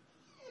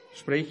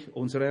 sprich,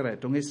 unsere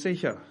Rettung ist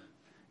sicher.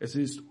 Es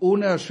ist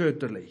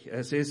unerschütterlich,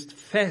 es ist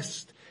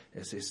fest,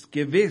 es ist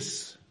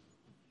gewiss.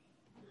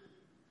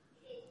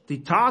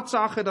 Die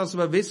Tatsache, dass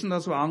wir wissen,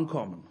 dass wir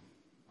ankommen.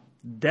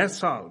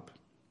 Deshalb,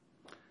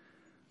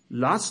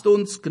 lasst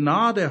uns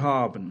Gnade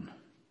haben,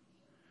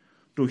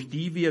 durch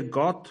die wir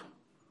Gott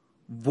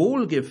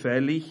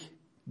wohlgefällig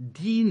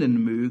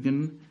dienen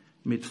mögen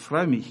mit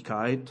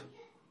Frömmigkeit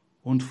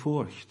und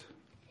Furcht.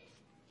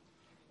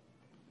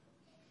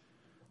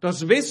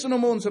 Das Wissen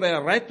um unsere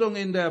Errettung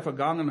in der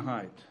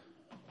Vergangenheit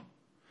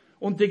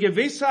und die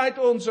Gewissheit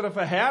unserer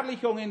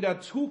Verherrlichung in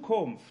der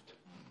Zukunft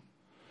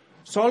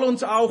soll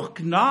uns auch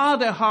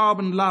Gnade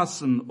haben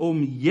lassen,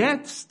 um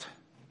jetzt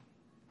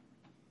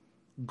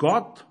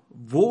Gott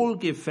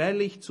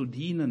wohlgefällig zu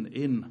dienen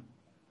in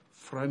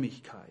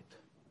Frömmigkeit.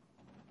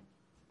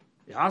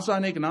 Ja,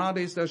 seine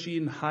Gnade ist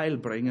erschienen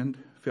heilbringend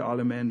für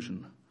alle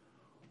Menschen.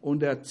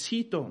 Und er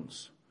zieht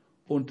uns,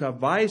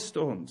 unterweist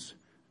uns,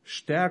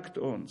 stärkt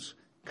uns,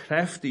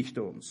 kräftigt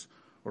uns,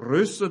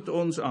 rüstet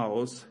uns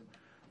aus,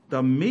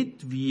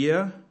 damit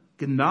wir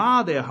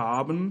Gnade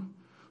haben,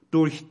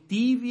 durch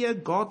die wir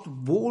Gott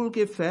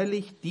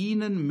wohlgefällig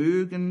dienen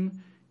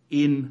mögen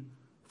in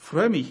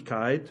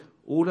Frömmigkeit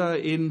oder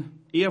in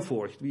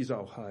Ehrfurcht, wie es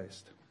auch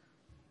heißt.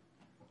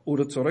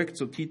 Oder zurück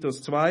zu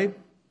Titus 2.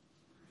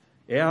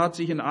 Er hat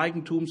sich ein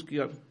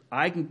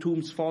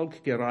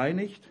Eigentumsvolk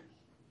gereinigt,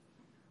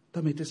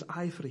 damit es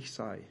eifrig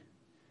sei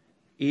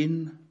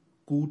in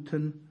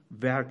guten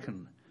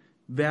Werken.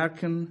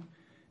 Werken,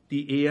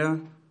 die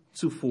er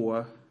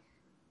zuvor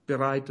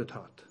bereitet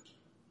hat.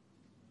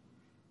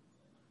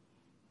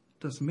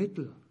 Das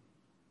Mittel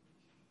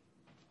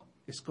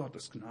ist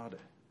Gottes Gnade.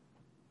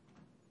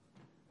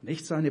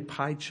 Nicht seine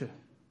Peitsche,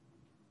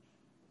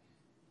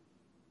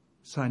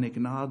 seine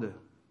Gnade.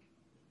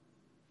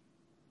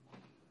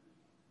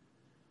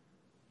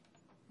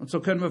 Und so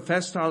können wir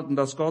festhalten,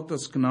 dass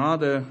Gottes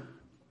Gnade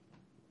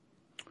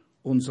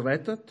uns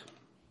rettet,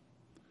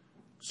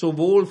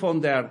 sowohl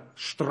von der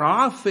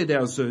Strafe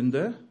der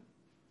Sünde,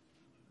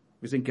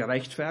 wir sind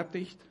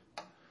gerechtfertigt,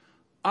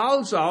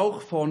 als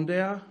auch von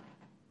der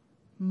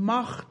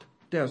Macht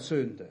der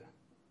Sünde.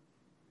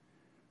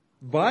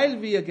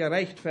 Weil wir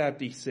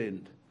gerechtfertigt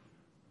sind,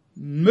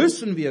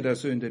 müssen wir der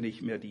Sünde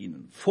nicht mehr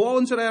dienen. Vor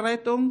unserer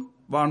Rettung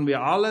waren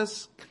wir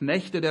alles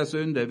Knechte der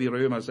Sünde, wie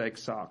Römer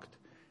 6 sagt.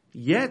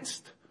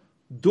 Jetzt,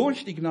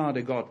 durch die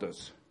Gnade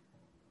Gottes,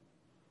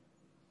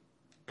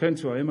 können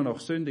zwar immer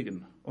noch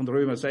sündigen. Und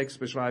Römer 6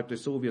 beschreibt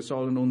es so, wir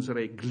sollen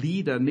unsere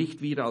Glieder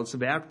nicht wieder als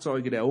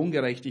Werkzeuge der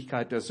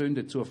Ungerechtigkeit, der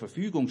Sünde zur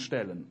Verfügung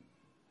stellen.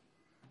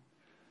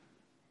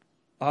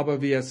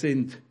 Aber wir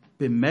sind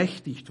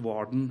bemächtigt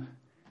worden,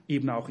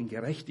 eben auch in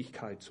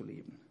Gerechtigkeit zu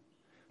leben,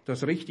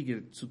 das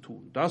Richtige zu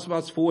tun. Das,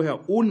 was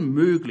vorher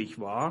unmöglich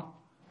war,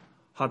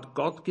 hat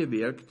Gott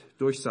gewirkt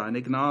durch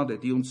seine Gnade,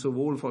 die uns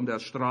sowohl von der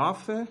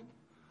Strafe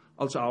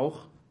als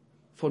auch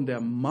von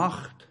der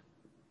Macht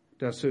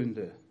der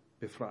Sünde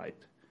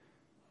befreit.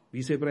 Wie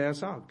es Hebräer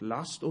sagt,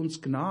 lasst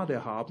uns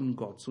Gnade haben,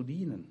 Gott zu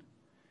dienen.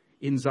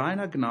 In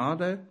seiner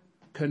Gnade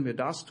können wir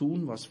das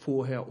tun, was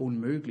vorher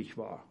unmöglich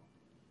war,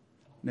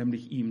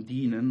 nämlich ihm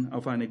dienen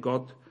auf eine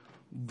Gott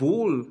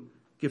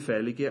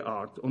wohlgefällige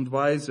Art und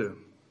Weise.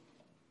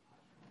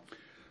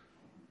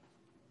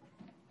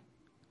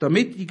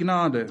 Damit die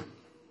Gnade,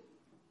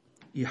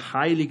 ihr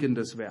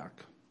heiligendes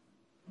Werk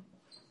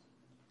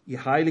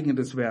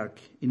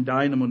in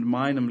deinem und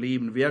meinem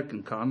Leben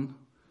wirken kann,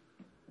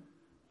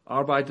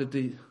 arbeitet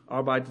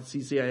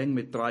sie sehr eng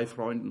mit 3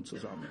 Freunden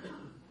zusammen.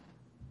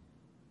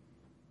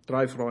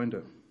 3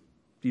 Freunde,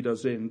 die da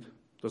sind: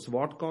 das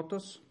Wort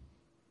Gottes,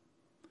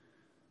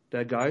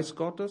 der Geist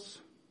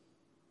Gottes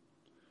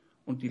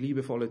und die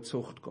liebevolle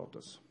Zucht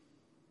Gottes.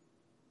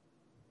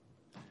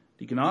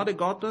 Die Gnade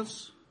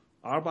Gottes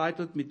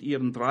arbeitet mit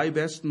ihren 3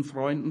 besten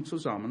Freunden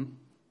zusammen,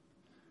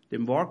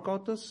 dem Wort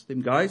Gottes,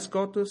 dem Geist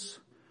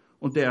Gottes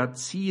und der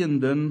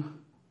erziehenden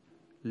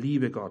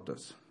Liebe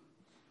Gottes.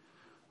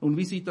 Und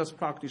wie sieht das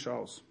praktisch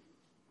aus?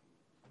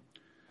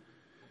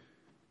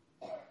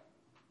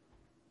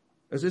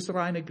 Es ist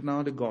reine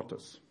Gnade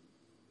Gottes,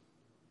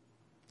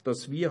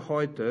 dass wir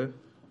heute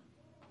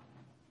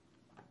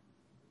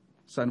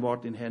sein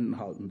Wort in Händen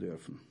halten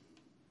dürfen.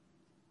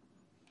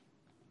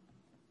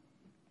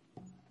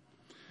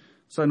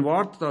 Sein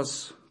Wort,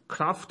 das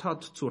Kraft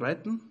hat zu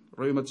retten,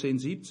 Römer 10,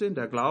 17,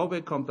 der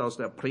Glaube kommt aus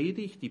der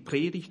Predigt, die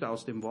Predigt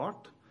aus dem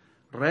Wort,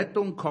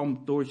 Rettung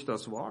kommt durch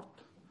das Wort.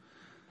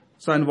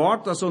 Sein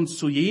Wort, das uns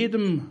zu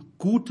jedem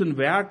guten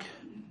Werk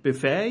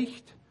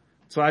befähigt,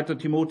 2.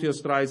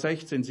 Timotheus 3,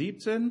 16,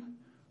 17,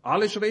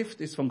 alle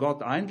Schrift ist von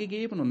Gott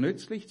eingegeben und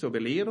nützlich zur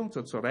Belehrung,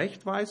 zur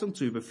Zurechtweisung,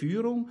 zur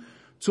Überführung,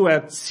 zur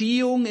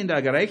Erziehung in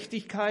der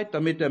Gerechtigkeit,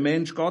 damit der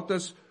Mensch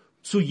Gottes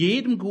zu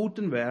jedem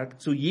guten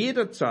Werk, zu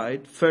jeder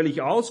Zeit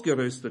völlig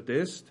ausgerüstet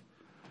ist.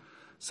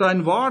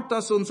 Sein Wort,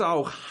 das uns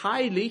auch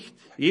heiligt,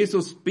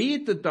 Jesus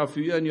betet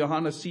dafür in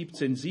Johannes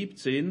 17,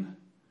 17,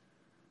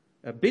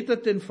 er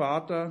bittet den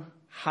Vater,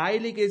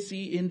 heilige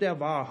sie in der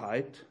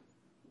Wahrheit,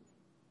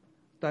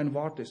 dein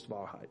Wort ist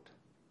Wahrheit.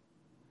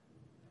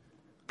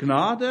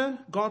 Gnade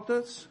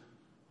Gottes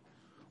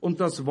und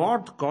das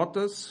Wort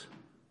Gottes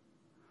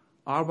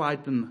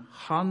arbeiten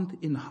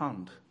Hand in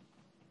Hand,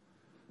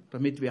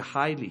 damit wir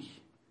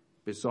heilig,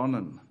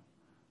 besonnen,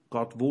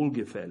 Gott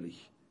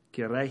wohlgefällig,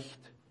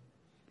 gerecht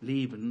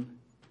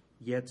leben,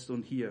 jetzt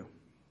und hier.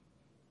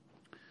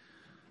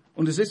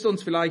 Und es ist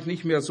uns vielleicht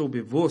nicht mehr so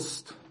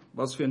bewusst,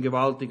 was für ein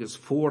gewaltiges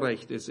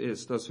Vorrecht es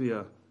ist, dass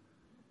wir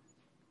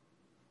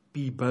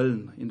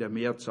Bibeln in der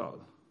Mehrzahl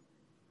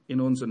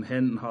in unseren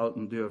Händen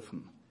halten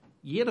dürfen.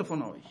 Jeder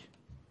von euch.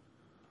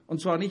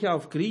 Und zwar nicht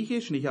auf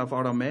Griechisch, nicht auf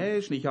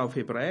Aramäisch, nicht auf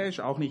Hebräisch,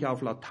 auch nicht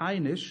auf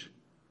Lateinisch,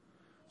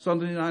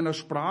 sondern in einer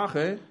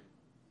Sprache,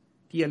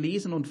 die ihr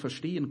lesen und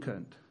verstehen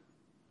könnt.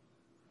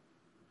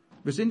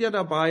 Wir sind ja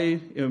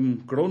dabei,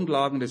 im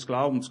Grundlagen des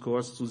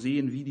Glaubenskurs zu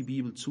sehen, wie die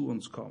Bibel zu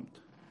uns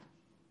kommt.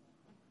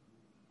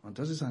 Und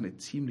das ist eine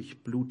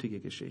ziemlich blutige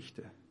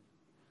Geschichte.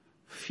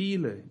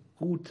 Viele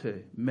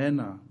gute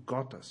Männer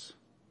Gottes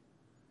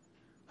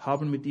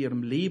haben mit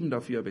ihrem Leben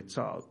dafür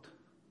bezahlt,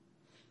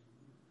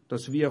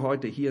 dass wir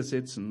heute hier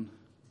sitzen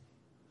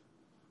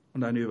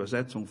und eine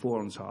Übersetzung vor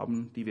uns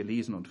haben, die wir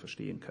lesen und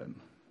verstehen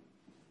können.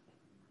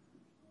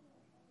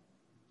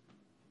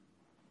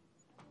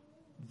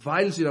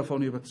 Weil sie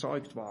davon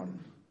überzeugt waren,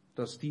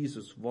 dass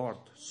dieses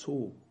Wort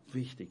so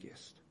wichtig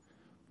ist,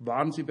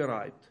 waren sie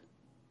bereit,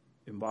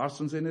 im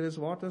wahrsten Sinne des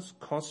Wortes,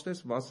 koste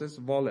es, was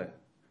es wolle,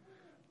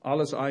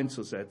 alles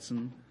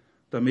einzusetzen,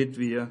 damit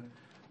wir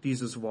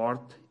dieses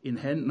Wort in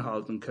Händen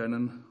halten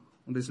können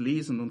und es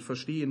lesen und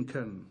verstehen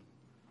können.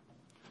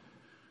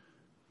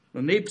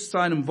 Und nebst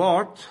seinem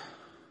Wort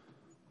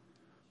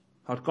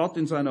hat Gott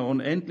in seiner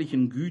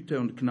unendlichen Güte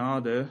und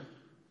Gnade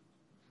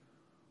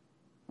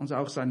uns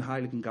auch seinen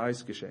Heiligen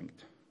Geist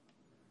geschenkt.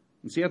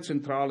 Ein sehr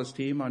zentrales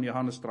Thema in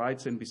Johannes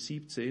 13 bis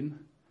 17.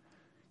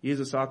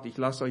 Jesus sagt, ich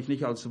lasse euch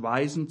nicht als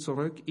Waisen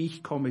zurück,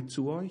 ich komme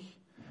zu euch.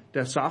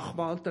 Der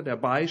Sachwalter, der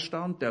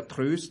Beistand, der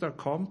Tröster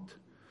kommt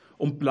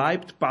und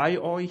bleibt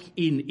bei euch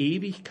in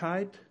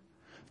Ewigkeit,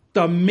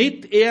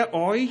 damit er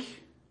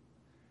euch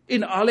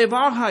in alle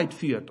Wahrheit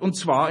führt, und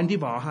zwar in die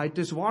Wahrheit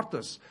des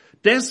Wortes,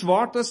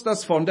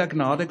 das von der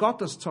Gnade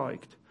Gottes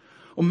zeugt.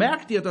 Und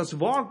merkt ihr, das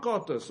Wort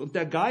Gottes und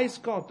der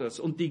Geist Gottes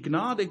und die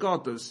Gnade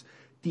Gottes,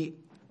 die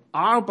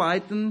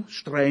arbeiten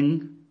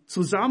streng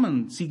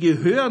zusammen, sie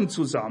gehören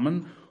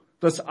zusammen.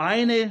 Das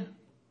eine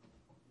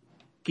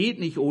geht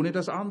nicht ohne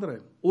das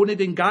andere. Ohne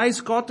den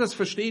Geist Gottes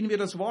verstehen wir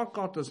das Wort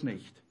Gottes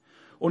nicht.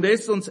 Und er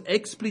ist uns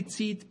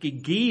explizit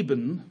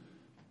gegeben,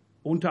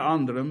 unter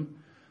anderem,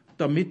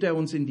 damit er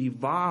uns in die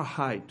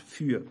Wahrheit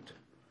führt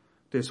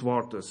des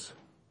Wortes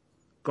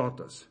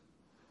Gottes.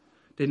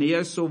 Denn er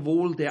ist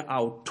sowohl der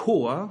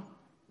Autor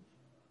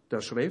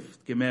der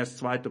Schrift, gemäß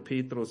 2.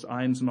 Petrus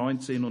 1,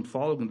 19 und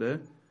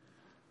folgende,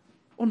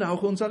 und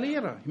auch unser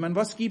Lehrer. Ich meine,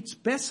 was gibt's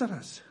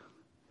Besseres?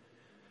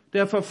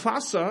 Der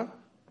Verfasser,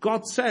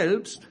 Gott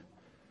selbst,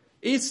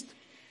 ist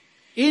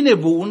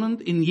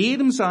innewohnend in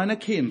jedem seiner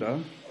Kinder,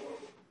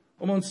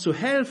 um uns zu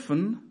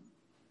helfen,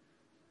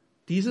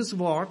 dieses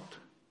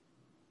Wort,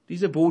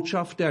 diese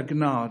Botschaft der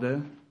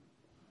Gnade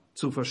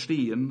zu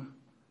verstehen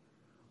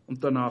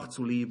und danach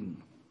zu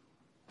leben.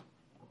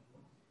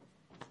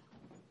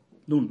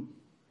 Nun,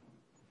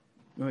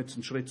 wenn man jetzt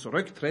einen Schritt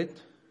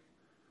zurücktritt,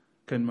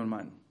 kann man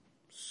meinen,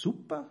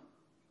 super,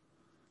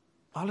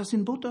 alles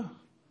in Butter.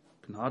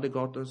 Gnade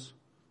Gottes,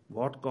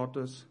 Wort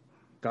Gottes,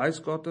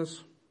 Geist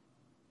Gottes,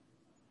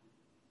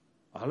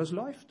 alles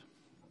läuft.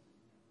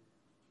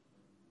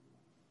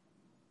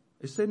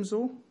 Ist dem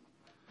so?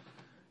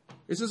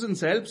 Ist es ein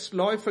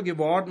Selbstläufer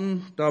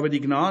geworden, da wir die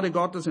Gnade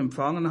Gottes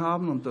empfangen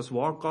haben und das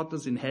Wort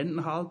Gottes in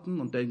Händen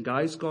halten und den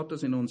Geist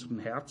Gottes in unseren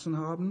Herzen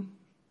haben?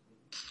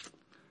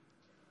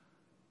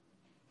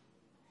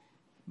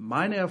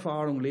 Meine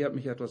Erfahrung lehrt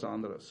mich etwas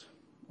anderes.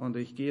 Und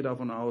ich gehe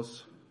davon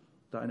aus,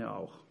 deine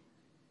auch.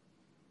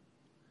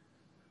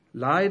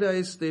 Leider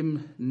ist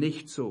dem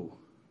nicht so.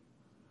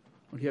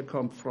 Und hier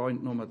kommt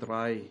Freund Nummer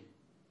 3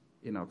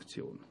 in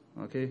Aktion.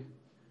 Okay?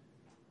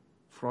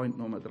 Freund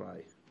Nummer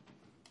 3.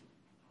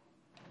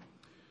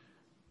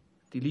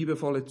 Die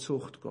liebevolle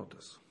Zucht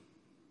Gottes.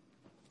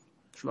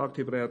 Schlagt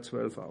Hebräer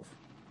 12 auf.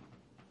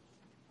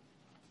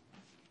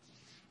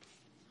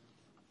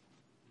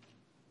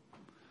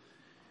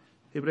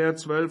 Hebräer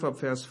 12 ab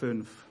Vers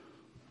 5.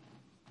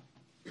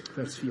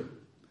 Vers 4.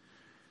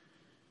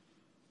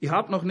 Ihr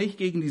habt noch nicht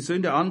gegen die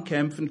Sünde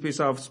ankämpfend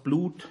bis aufs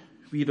Blut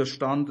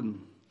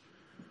widerstanden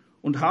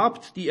und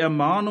habt die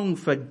Ermahnung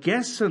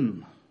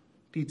vergessen,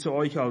 die zu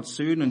euch als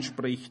Söhnen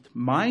spricht.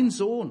 Mein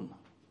Sohn,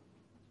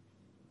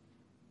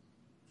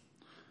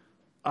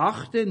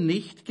 achte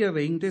nicht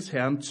gering des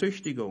Herrn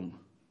Züchtigung,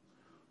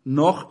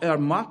 noch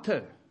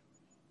ermatte,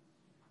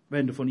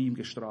 wenn du von ihm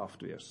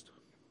gestraft wirst.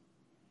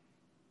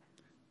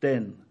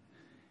 Denn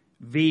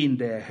wen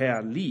der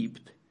Herr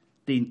liebt,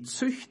 den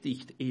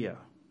züchtigt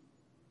er.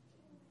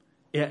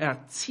 Er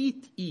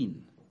erzieht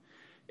ihn.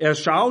 Er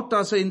schaut,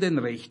 dass er in den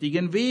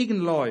richtigen Wegen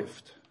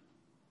läuft.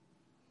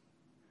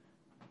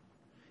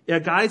 Er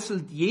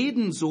geißelt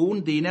jeden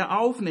Sohn, den er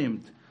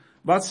aufnimmt.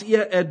 Was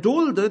ihr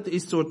erduldet,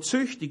 ist zur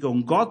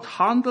Züchtigung. Gott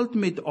handelt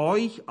mit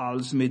euch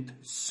als mit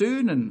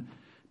Söhnen.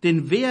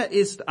 Denn wer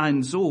ist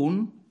ein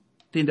Sohn,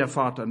 den der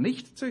Vater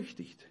nicht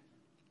züchtigt?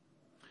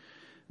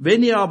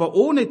 Wenn ihr aber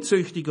ohne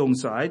Züchtigung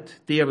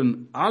seid,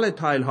 deren alle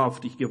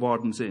teilhaftig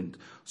geworden sind,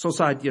 so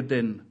seid ihr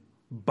denn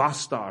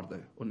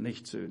Bastarde und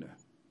nicht Söhne.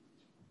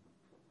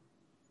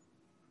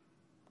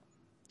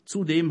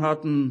 Zudem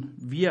hatten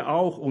wir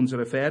auch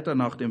unsere Väter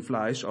nach dem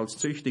Fleisch als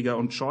Züchtiger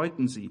und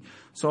scheuten sie.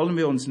 Sollen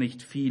wir uns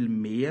nicht viel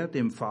mehr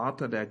dem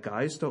Vater der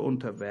Geister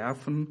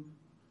unterwerfen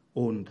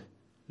und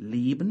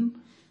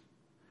leben?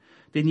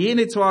 Denn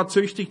jene zwar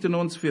züchtigten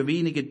uns für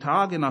wenige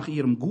Tage nach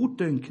ihrem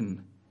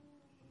Gutdünken,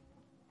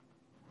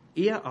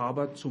 er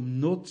aber zum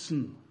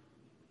Nutzen.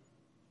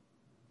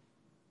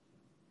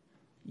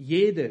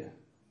 Jede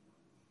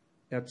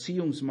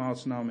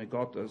Erziehungsmaßnahme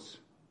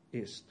Gottes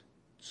ist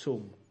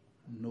zum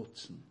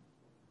Nutzen.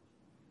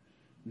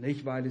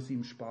 Nicht, weil es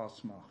ihm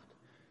Spaß macht.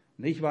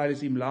 Nicht, weil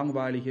es ihm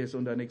langweilig ist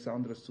und er nichts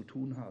anderes zu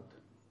tun hat.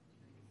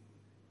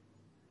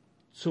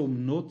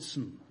 Zum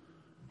Nutzen.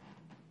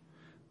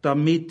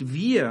 Damit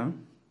wir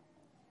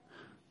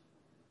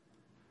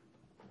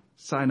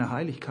seiner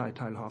Heiligkeit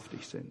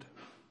teilhaftig sind.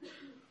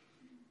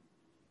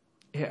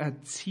 Er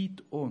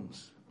erzieht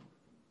uns,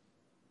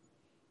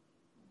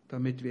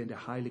 damit wir in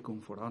der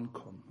Heiligung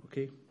vorankommen.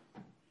 Okay?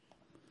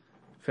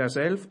 Vers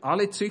 11.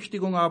 Alle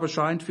Züchtigung aber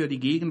scheint für die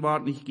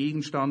Gegenwart nicht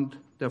Gegenstand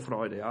der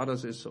Freude. Ja,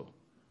 das ist so.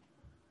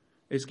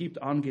 Es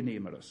gibt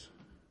Angenehmeres.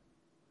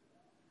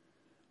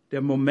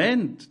 Der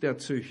Moment der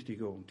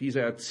Züchtigung,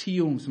 diese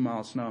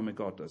Erziehungsmaßnahme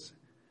Gottes,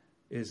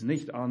 ist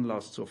nicht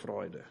Anlass zur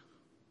Freude,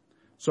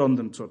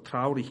 sondern zur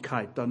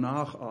Traurigkeit.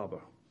 Danach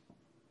aber.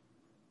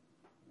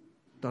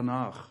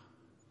 Danach.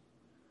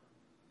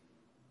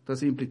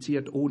 Das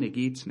impliziert, ohne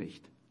geht's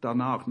nicht.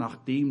 Danach,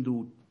 nachdem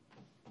du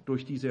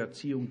durch diese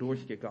Erziehung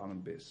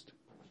durchgegangen bist.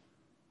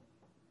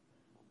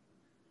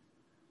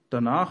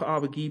 Danach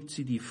aber gibt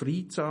sie die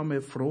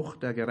friedsame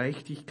Frucht der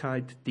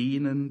Gerechtigkeit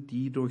denen,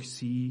 die durch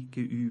sie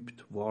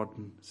geübt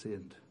worden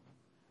sind.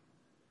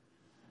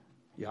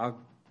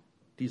 Ja,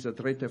 dieser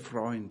dritte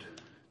Freund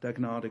der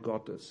Gnade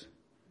Gottes,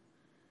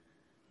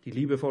 die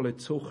liebevolle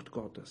Zucht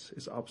Gottes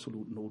ist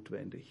absolut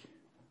notwendig,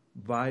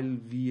 weil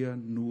wir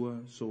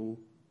nur so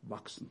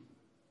wachsen,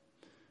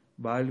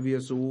 weil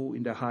wir so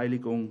in der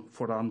Heiligung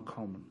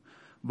vorankommen,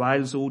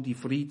 weil so die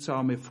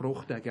friedsame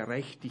Frucht der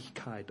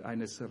Gerechtigkeit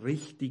eines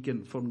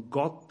richtigen, von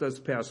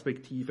Gottes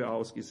Perspektive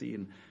aus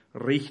gesehen,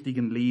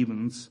 richtigen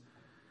Lebens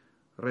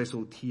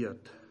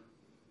resultiert.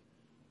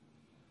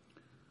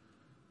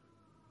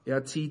 Er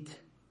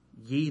erzieht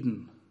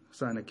jeden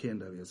seiner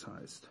Kinder, wie es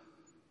heißt.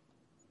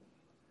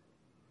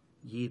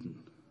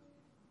 Jeden.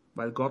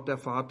 Weil Gott der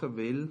Vater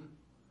will,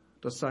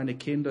 dass seine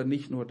Kinder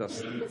nicht nur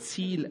das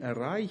Ziel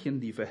erreichen,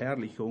 die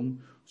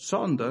Verherrlichung,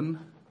 sondern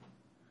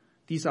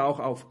dies auch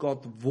auf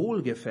Gott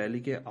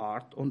wohlgefällige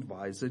Art und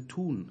Weise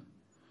tun.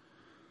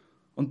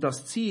 Und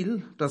das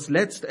Ziel, das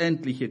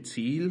letztendliche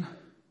Ziel,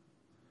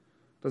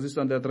 das ist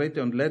dann der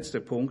dritte und letzte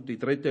Punkt, die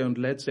dritte und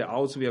letzte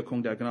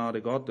Auswirkung der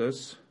Gnade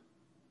Gottes,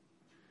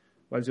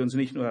 weil sie uns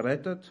nicht nur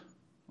rettet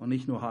und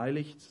nicht nur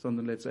heiligt,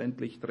 sondern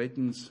letztendlich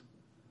drittens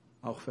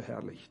auch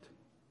verherrlicht.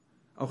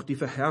 Auch die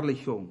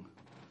Verherrlichung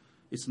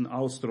ist ein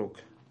Ausdruck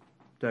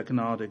der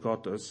Gnade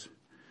Gottes.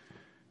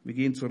 Wir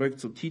gehen zurück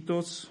zu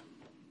Titus.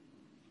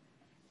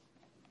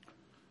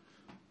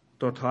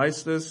 Dort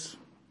heißt es,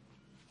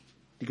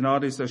 die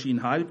Gnade ist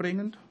erschienen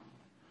heilbringend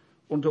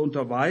und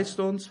unterweist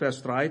uns,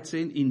 Vers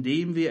 13,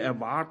 indem wir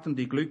erwarten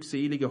die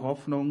glückselige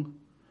Hoffnung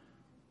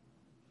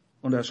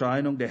und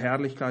Erscheinung der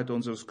Herrlichkeit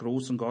unseres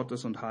großen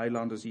Gottes und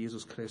Heilandes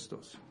Jesus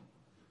Christus.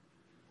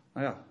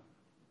 Naja,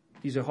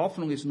 diese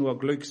Hoffnung ist nur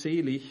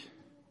glückselig,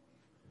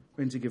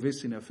 wenn sie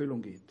gewiss in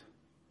Erfüllung geht.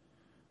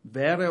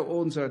 Wäre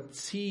unser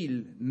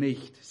Ziel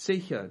nicht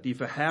sicher, die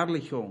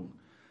Verherrlichung,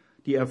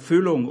 die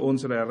Erfüllung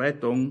unserer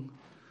Rettung,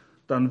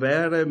 dann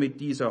wäre mit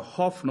dieser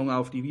Hoffnung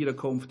auf die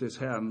Wiederkunft des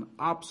Herrn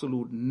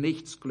absolut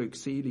nichts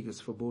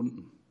Glückseliges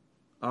verbunden.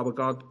 Aber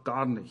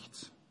gar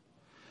nichts.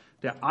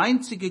 Der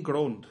einzige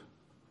Grund,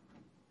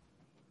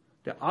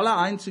 der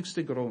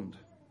allereinzigste Grund,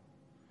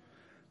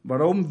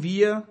 warum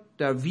wir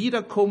der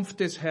Wiederkunft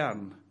des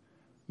Herrn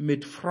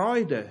mit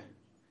Freude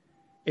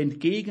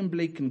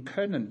entgegenblicken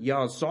können,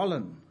 ja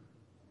sollen,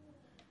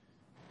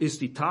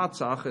 ist die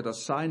Tatsache,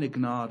 dass seine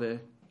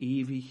Gnade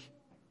ewig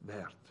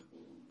währt.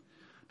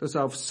 Dass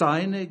auf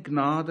seine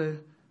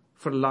Gnade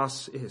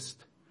Verlass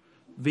ist.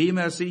 Wem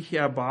er sich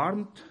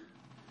erbarmt,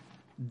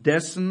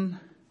 dessen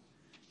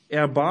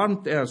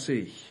erbarmt er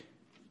sich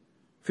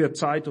für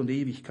Zeit und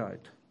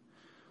Ewigkeit.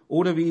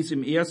 Oder wie es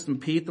im 1.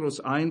 Petrus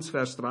 1,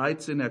 Vers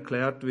 13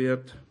 erklärt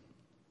wird,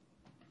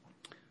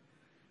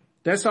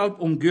 deshalb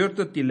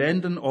umgürtet die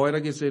Lenden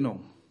eurer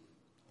Gesinnung.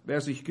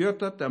 Wer sich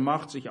gürtet, der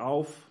macht sich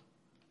auf,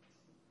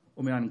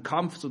 um in einen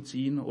Kampf zu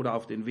ziehen oder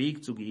auf den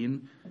Weg zu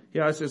gehen.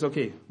 Hier heißt es,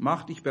 okay,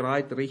 mach dich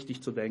bereit,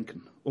 richtig zu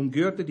denken.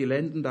 Umgürte die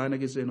Lenden deiner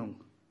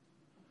Gesinnung.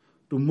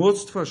 Du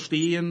musst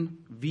verstehen,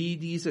 wie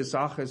diese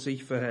Sache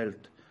sich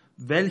verhält.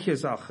 Welche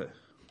Sache?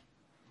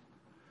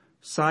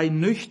 Sei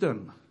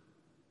nüchtern.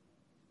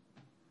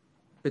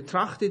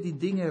 Betrachte die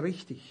Dinge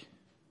richtig.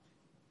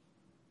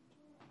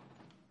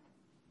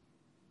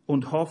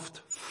 Und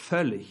hofft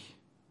völlig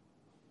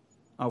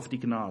auf die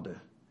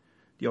Gnade,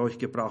 die euch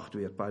gebracht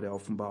wird bei der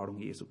Offenbarung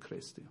Jesu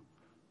Christi.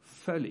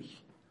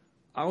 Völlig,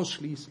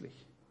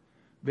 ausschließlich.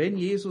 Wenn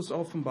Jesus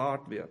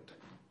offenbart wird,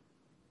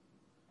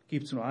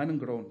 gibt es nur einen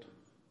Grund.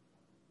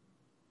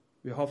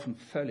 Wir hoffen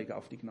völlig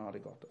auf die Gnade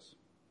Gottes,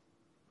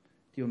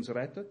 die uns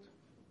rettet,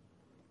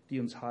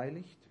 die uns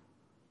heiligt,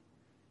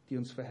 die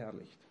uns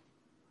verherrlicht.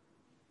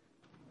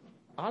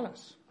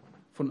 Alles,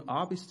 von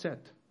A bis Z,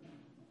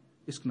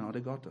 ist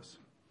Gnade Gottes.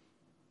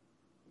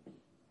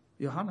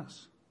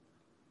 Johannes.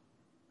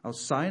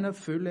 Aus seiner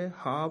Fülle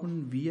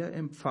haben wir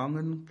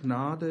empfangen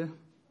Gnade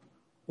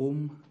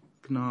um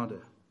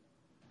Gnade.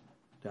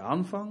 Der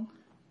Anfang,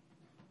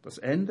 das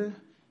Ende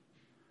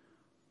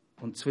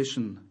und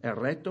zwischen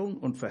Errettung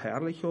und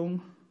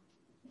Verherrlichung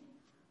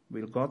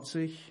will Gott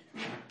sich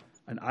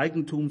ein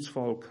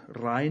Eigentumsvolk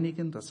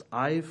reinigen, das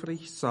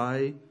eifrig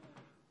sei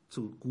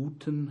zu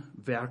guten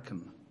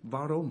Werken.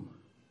 Warum?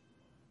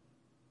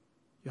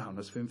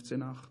 Johannes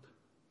 15,8.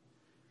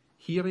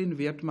 Hierin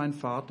wird mein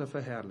Vater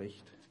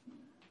verherrlicht,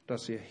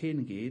 dass er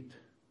hingeht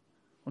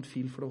und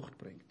viel Frucht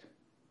bringt.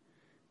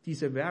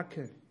 Diese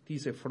Werke,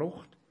 diese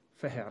Frucht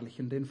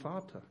verherrlichen den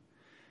Vater.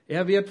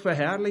 Er wird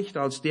verherrlicht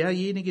als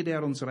derjenige,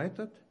 der uns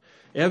rettet.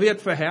 Er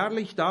wird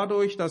verherrlicht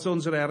dadurch, dass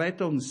unsere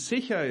Errettung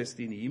sicher ist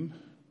in ihm.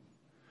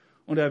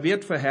 Und er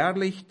wird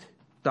verherrlicht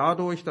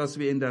dadurch, dass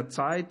wir in der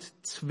Zeit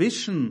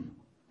zwischen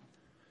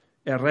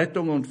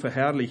Errettung und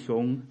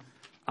Verherrlichung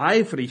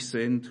eifrig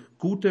sind,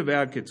 gute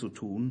Werke zu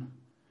tun,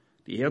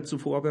 die er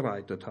zuvor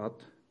bereitet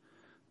hat,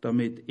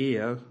 damit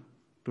er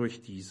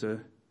durch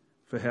diese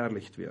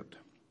verherrlicht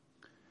wird.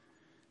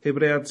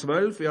 Hebräer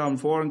 12, wir haben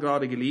vorhin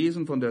gerade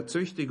gelesen von der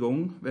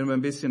Züchtigung, wenn wir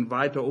ein bisschen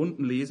weiter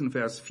unten lesen,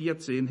 Vers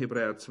 14,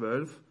 Hebräer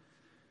 12,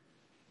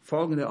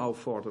 folgende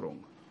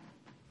Aufforderung.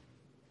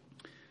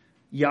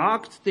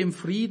 Jagt dem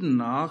Frieden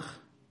nach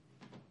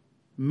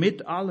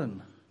mit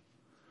allen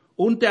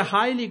und der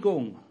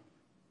Heiligung,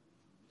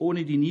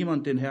 ohne die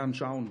niemand den Herrn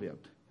schauen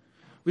wird.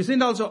 Wir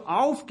sind also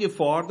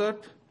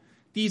aufgefordert,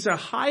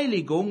 dieser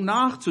Heiligung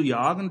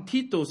nachzujagen.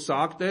 Titus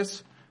sagt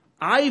es,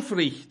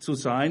 eifrig zu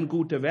sein,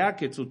 gute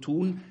Werke zu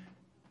tun,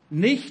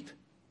 nicht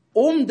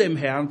um dem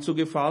Herrn zu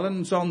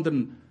gefallen,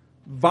 sondern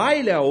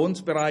weil er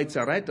uns bereits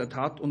errettet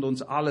hat und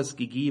uns alles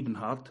gegeben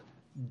hat,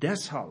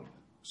 deshalb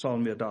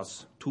sollen wir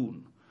das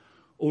tun.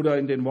 Oder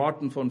in den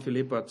Worten von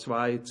Philipper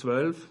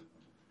 2,12,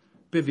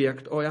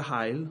 bewirkt euer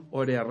Heil,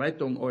 eure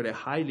Errettung,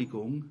 eure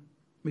Heiligung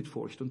mit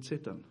Furcht und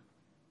Zittern.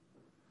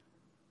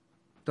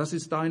 Das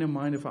ist deine und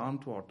meine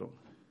Verantwortung.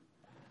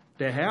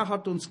 Der Herr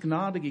hat uns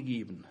Gnade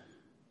gegeben.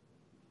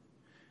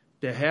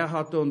 Der Herr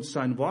hat uns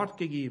sein Wort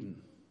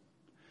gegeben.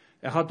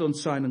 Er hat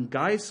uns seinen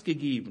Geist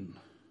gegeben.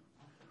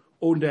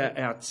 Und er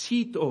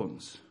erzieht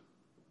uns.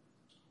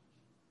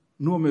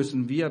 Nur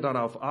müssen wir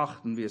darauf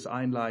achten, wie es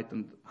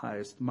einleitend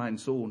heißt, mein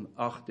Sohn,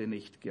 achte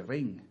nicht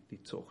gering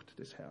die Zucht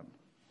des Herrn.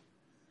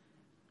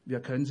 Wir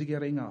können sie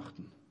gering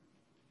achten.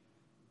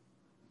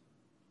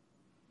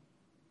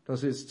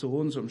 Das ist zu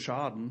unserem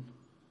Schaden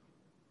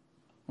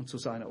und zu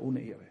seiner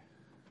Unehre.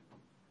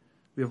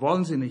 Wir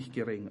wollen sie nicht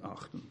gering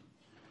achten.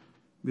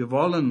 Wir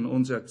wollen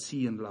uns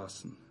erziehen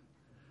lassen,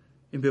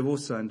 im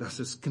Bewusstsein, dass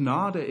es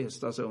Gnade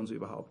ist, dass er uns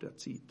überhaupt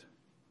erzieht.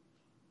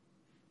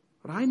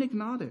 Reine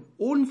Gnade,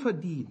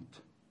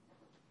 unverdient.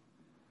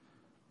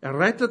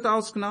 Errettet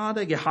aus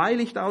Gnade,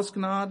 geheiligt aus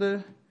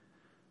Gnade,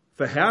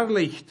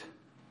 verherrlicht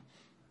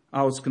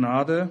aus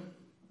Gnade,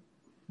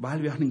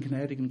 weil wir einen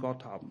gnädigen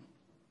Gott haben.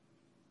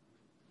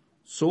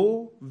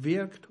 So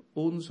wirkt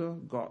unser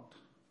Gott.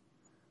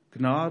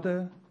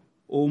 Gnade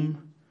um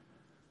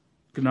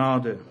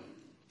Gnade.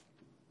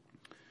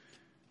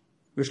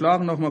 Wir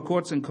schlagen noch mal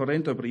kurz den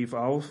Korintherbrief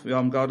auf. Wir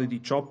haben gerade die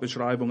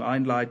Jobbeschreibung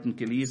einleitend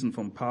gelesen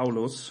von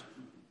Paulus.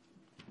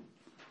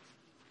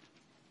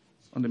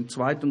 Und im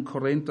 2.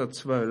 Korinther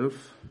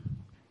 12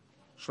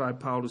 schreibt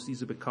Paulus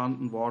diese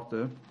bekannten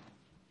Worte.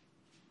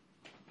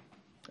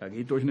 Er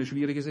geht durch eine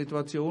schwierige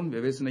Situation.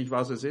 Wir wissen nicht,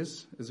 was es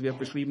ist. Es wird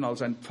beschrieben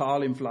als ein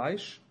Pfahl im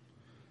Fleisch.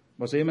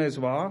 Was immer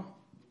es war,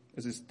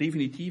 es ist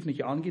definitiv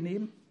nicht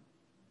angenehm,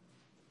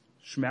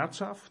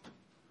 schmerzhaft.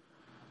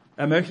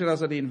 Er möchte,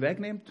 dass er den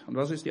wegnimmt. Und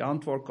was ist die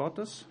Antwort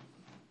Gottes?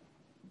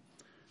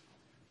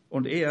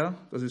 Und er,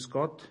 das ist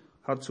Gott,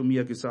 hat zu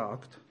mir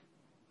gesagt,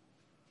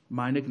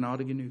 meine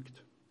Gnade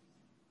genügt.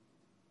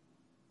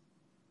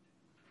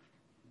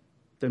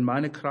 Denn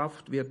meine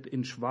Kraft wird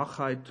in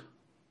Schwachheit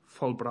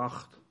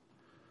vollbracht.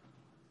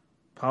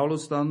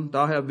 Paulus dann,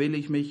 daher will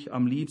ich mich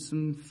am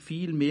liebsten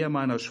viel mehr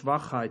meiner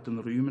Schwachheiten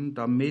rühmen,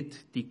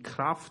 damit die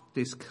Kraft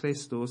des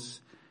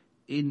Christus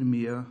in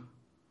mir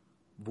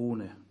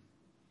wohne.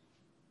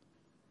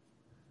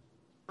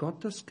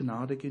 Gottes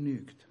Gnade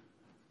genügt.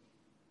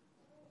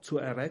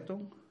 Zur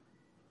Errettung,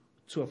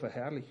 zur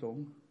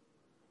Verherrlichung,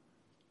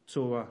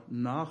 zur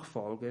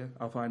Nachfolge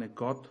auf eine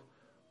Gott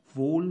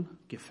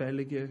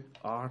wohlgefällige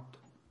Art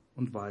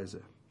und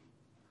Weise.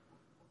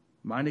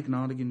 Meine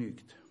Gnade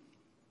genügt.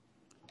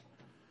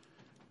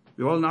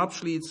 Wir wollen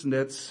abschließend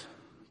jetzt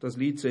das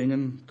Lied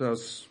singen,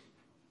 das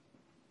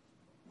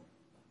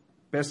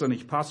besser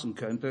nicht passen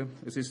könnte.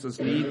 Es ist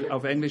das Lied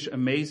auf Englisch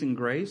Amazing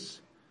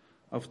Grace,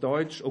 auf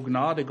Deutsch O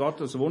Gnade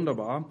Gottes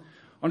wunderbar.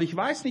 Und ich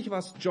weiß nicht,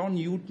 was John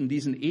Newton,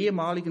 diesen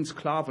ehemaligen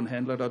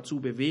Sklavenhändler, dazu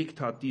bewegt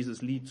hat,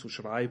 dieses Lied zu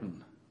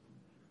schreiben.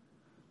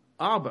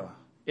 Aber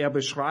er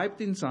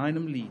beschreibt in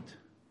seinem Lied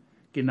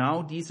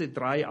genau diese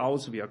 3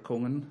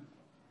 Auswirkungen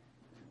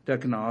der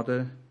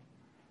Gnade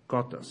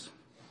Gottes.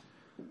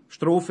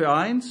 Strophe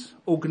 1,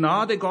 O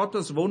Gnade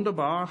Gottes,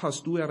 wunderbar,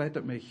 hast du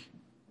errettet mich.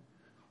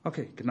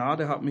 Okay,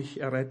 Gnade hat mich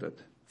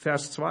errettet.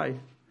 Vers 2,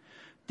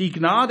 die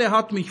Gnade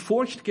hat mich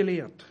Furcht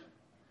gelehrt.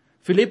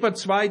 Philipper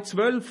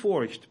 2,12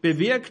 Furcht,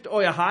 bewirkt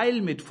euer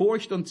Heil mit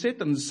Furcht und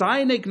Zittern.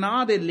 Seine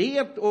Gnade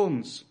lehrt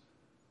uns,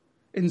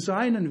 in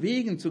seinen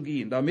Wegen zu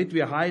gehen, damit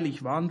wir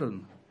heilig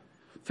wandeln.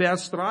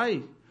 Vers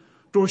 3,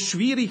 durch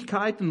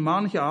Schwierigkeiten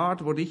mancher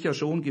Art wurde ich ja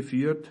schon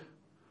geführt,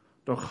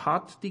 doch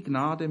hat die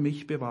Gnade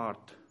mich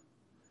bewahrt.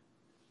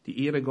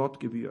 Die Ehre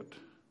Gott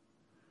gebührt.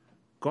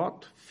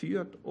 Gott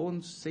führt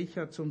uns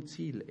sicher zum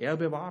Ziel. Er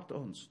bewahrt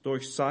uns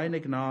durch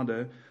seine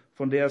Gnade,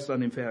 von der es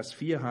dann im Vers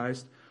 4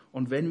 heißt,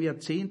 und wenn wir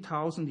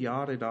 10.000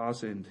 Jahre da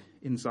sind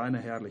in seiner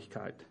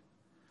Herrlichkeit,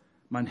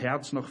 mein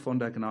Herz noch von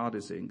der Gnade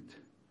singt,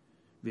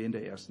 wie in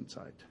der ersten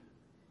Zeit.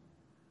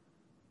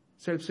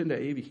 Selbst in der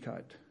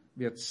Ewigkeit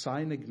wird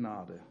seine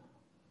Gnade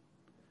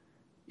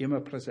immer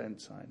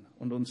präsent sein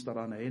und uns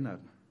daran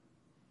erinnern.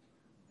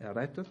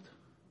 Errettet,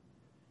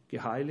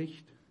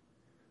 geheiligt,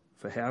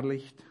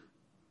 verherrlicht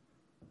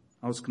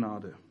aus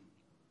Gnade.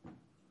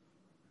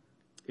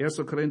 1.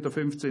 Korinther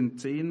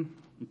 15,10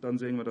 und dann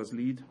singen wir das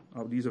Lied,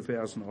 aber dieser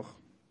Vers noch.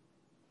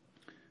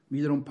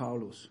 Wiederum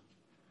Paulus,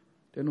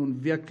 der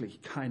nun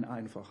wirklich kein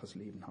einfaches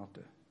Leben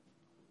hatte.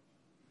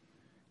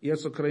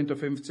 1. Korinther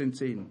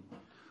 15,10.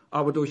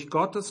 Aber durch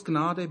Gottes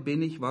Gnade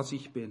bin ich, was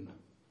ich bin.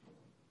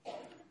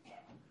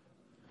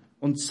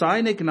 Und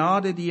seine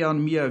Gnade, die er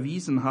an mir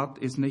erwiesen hat,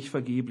 ist nicht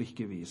vergeblich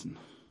gewesen,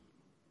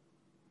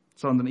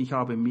 sondern ich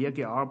habe mehr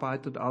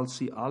gearbeitet als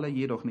sie alle,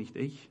 jedoch nicht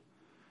ich,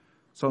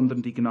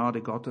 sondern die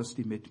Gnade Gottes,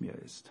 die mit mir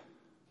ist.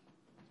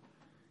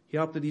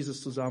 Hier habt ihr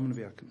dieses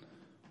Zusammenwirken.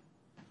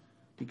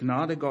 Die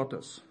Gnade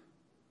Gottes,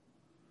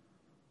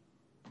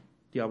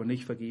 die aber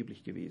nicht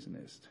vergeblich gewesen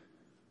ist.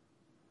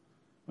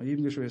 Meine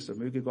lieben Geschwister,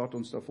 möge Gott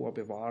uns davor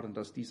bewahren,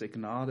 dass diese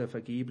Gnade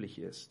vergeblich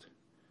ist.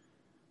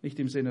 Nicht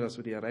im Sinne, dass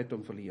wir die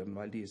Errettung verlieren,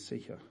 weil die ist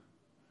sicher.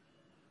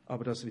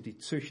 Aber dass wir die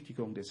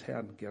Züchtigung des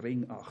Herrn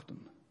gering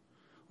achten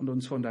und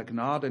uns von der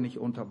Gnade nicht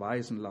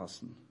unterweisen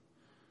lassen,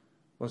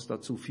 was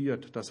dazu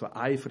führt, dass wir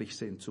eifrig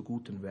sind zu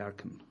guten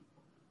Werken,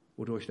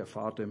 wodurch der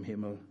Vater im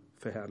Himmel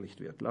verherrlicht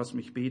wird. Lass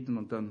mich beten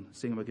und dann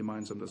singen wir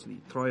gemeinsam das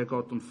Lied. Treuer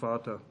Gott und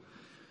Vater,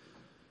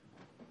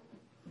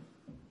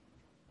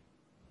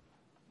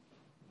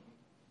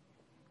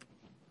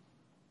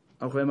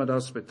 auch wenn wir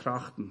das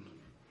betrachten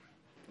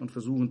und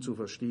versuchen zu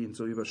verstehen,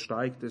 so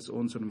übersteigt es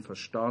unseren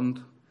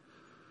Verstand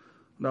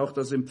und auch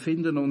das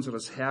Empfinden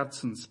unseres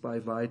Herzens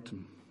bei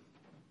weitem,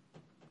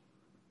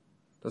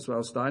 dass wir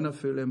aus deiner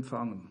Fülle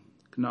empfangen,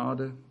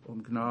 Gnade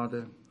um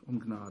Gnade um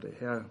Gnade.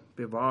 Herr,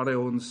 bewahre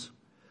uns,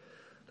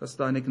 dass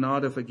deine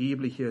Gnade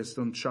vergeblich ist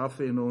und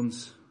schaffe in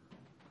uns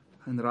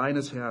ein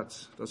reines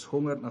Herz, das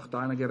hungert nach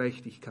deiner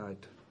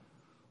Gerechtigkeit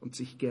und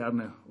sich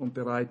gerne und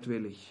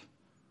bereitwillig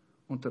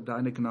unter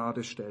deine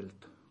Gnade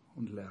stellt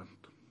und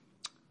lernt.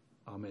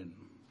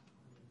 Amen.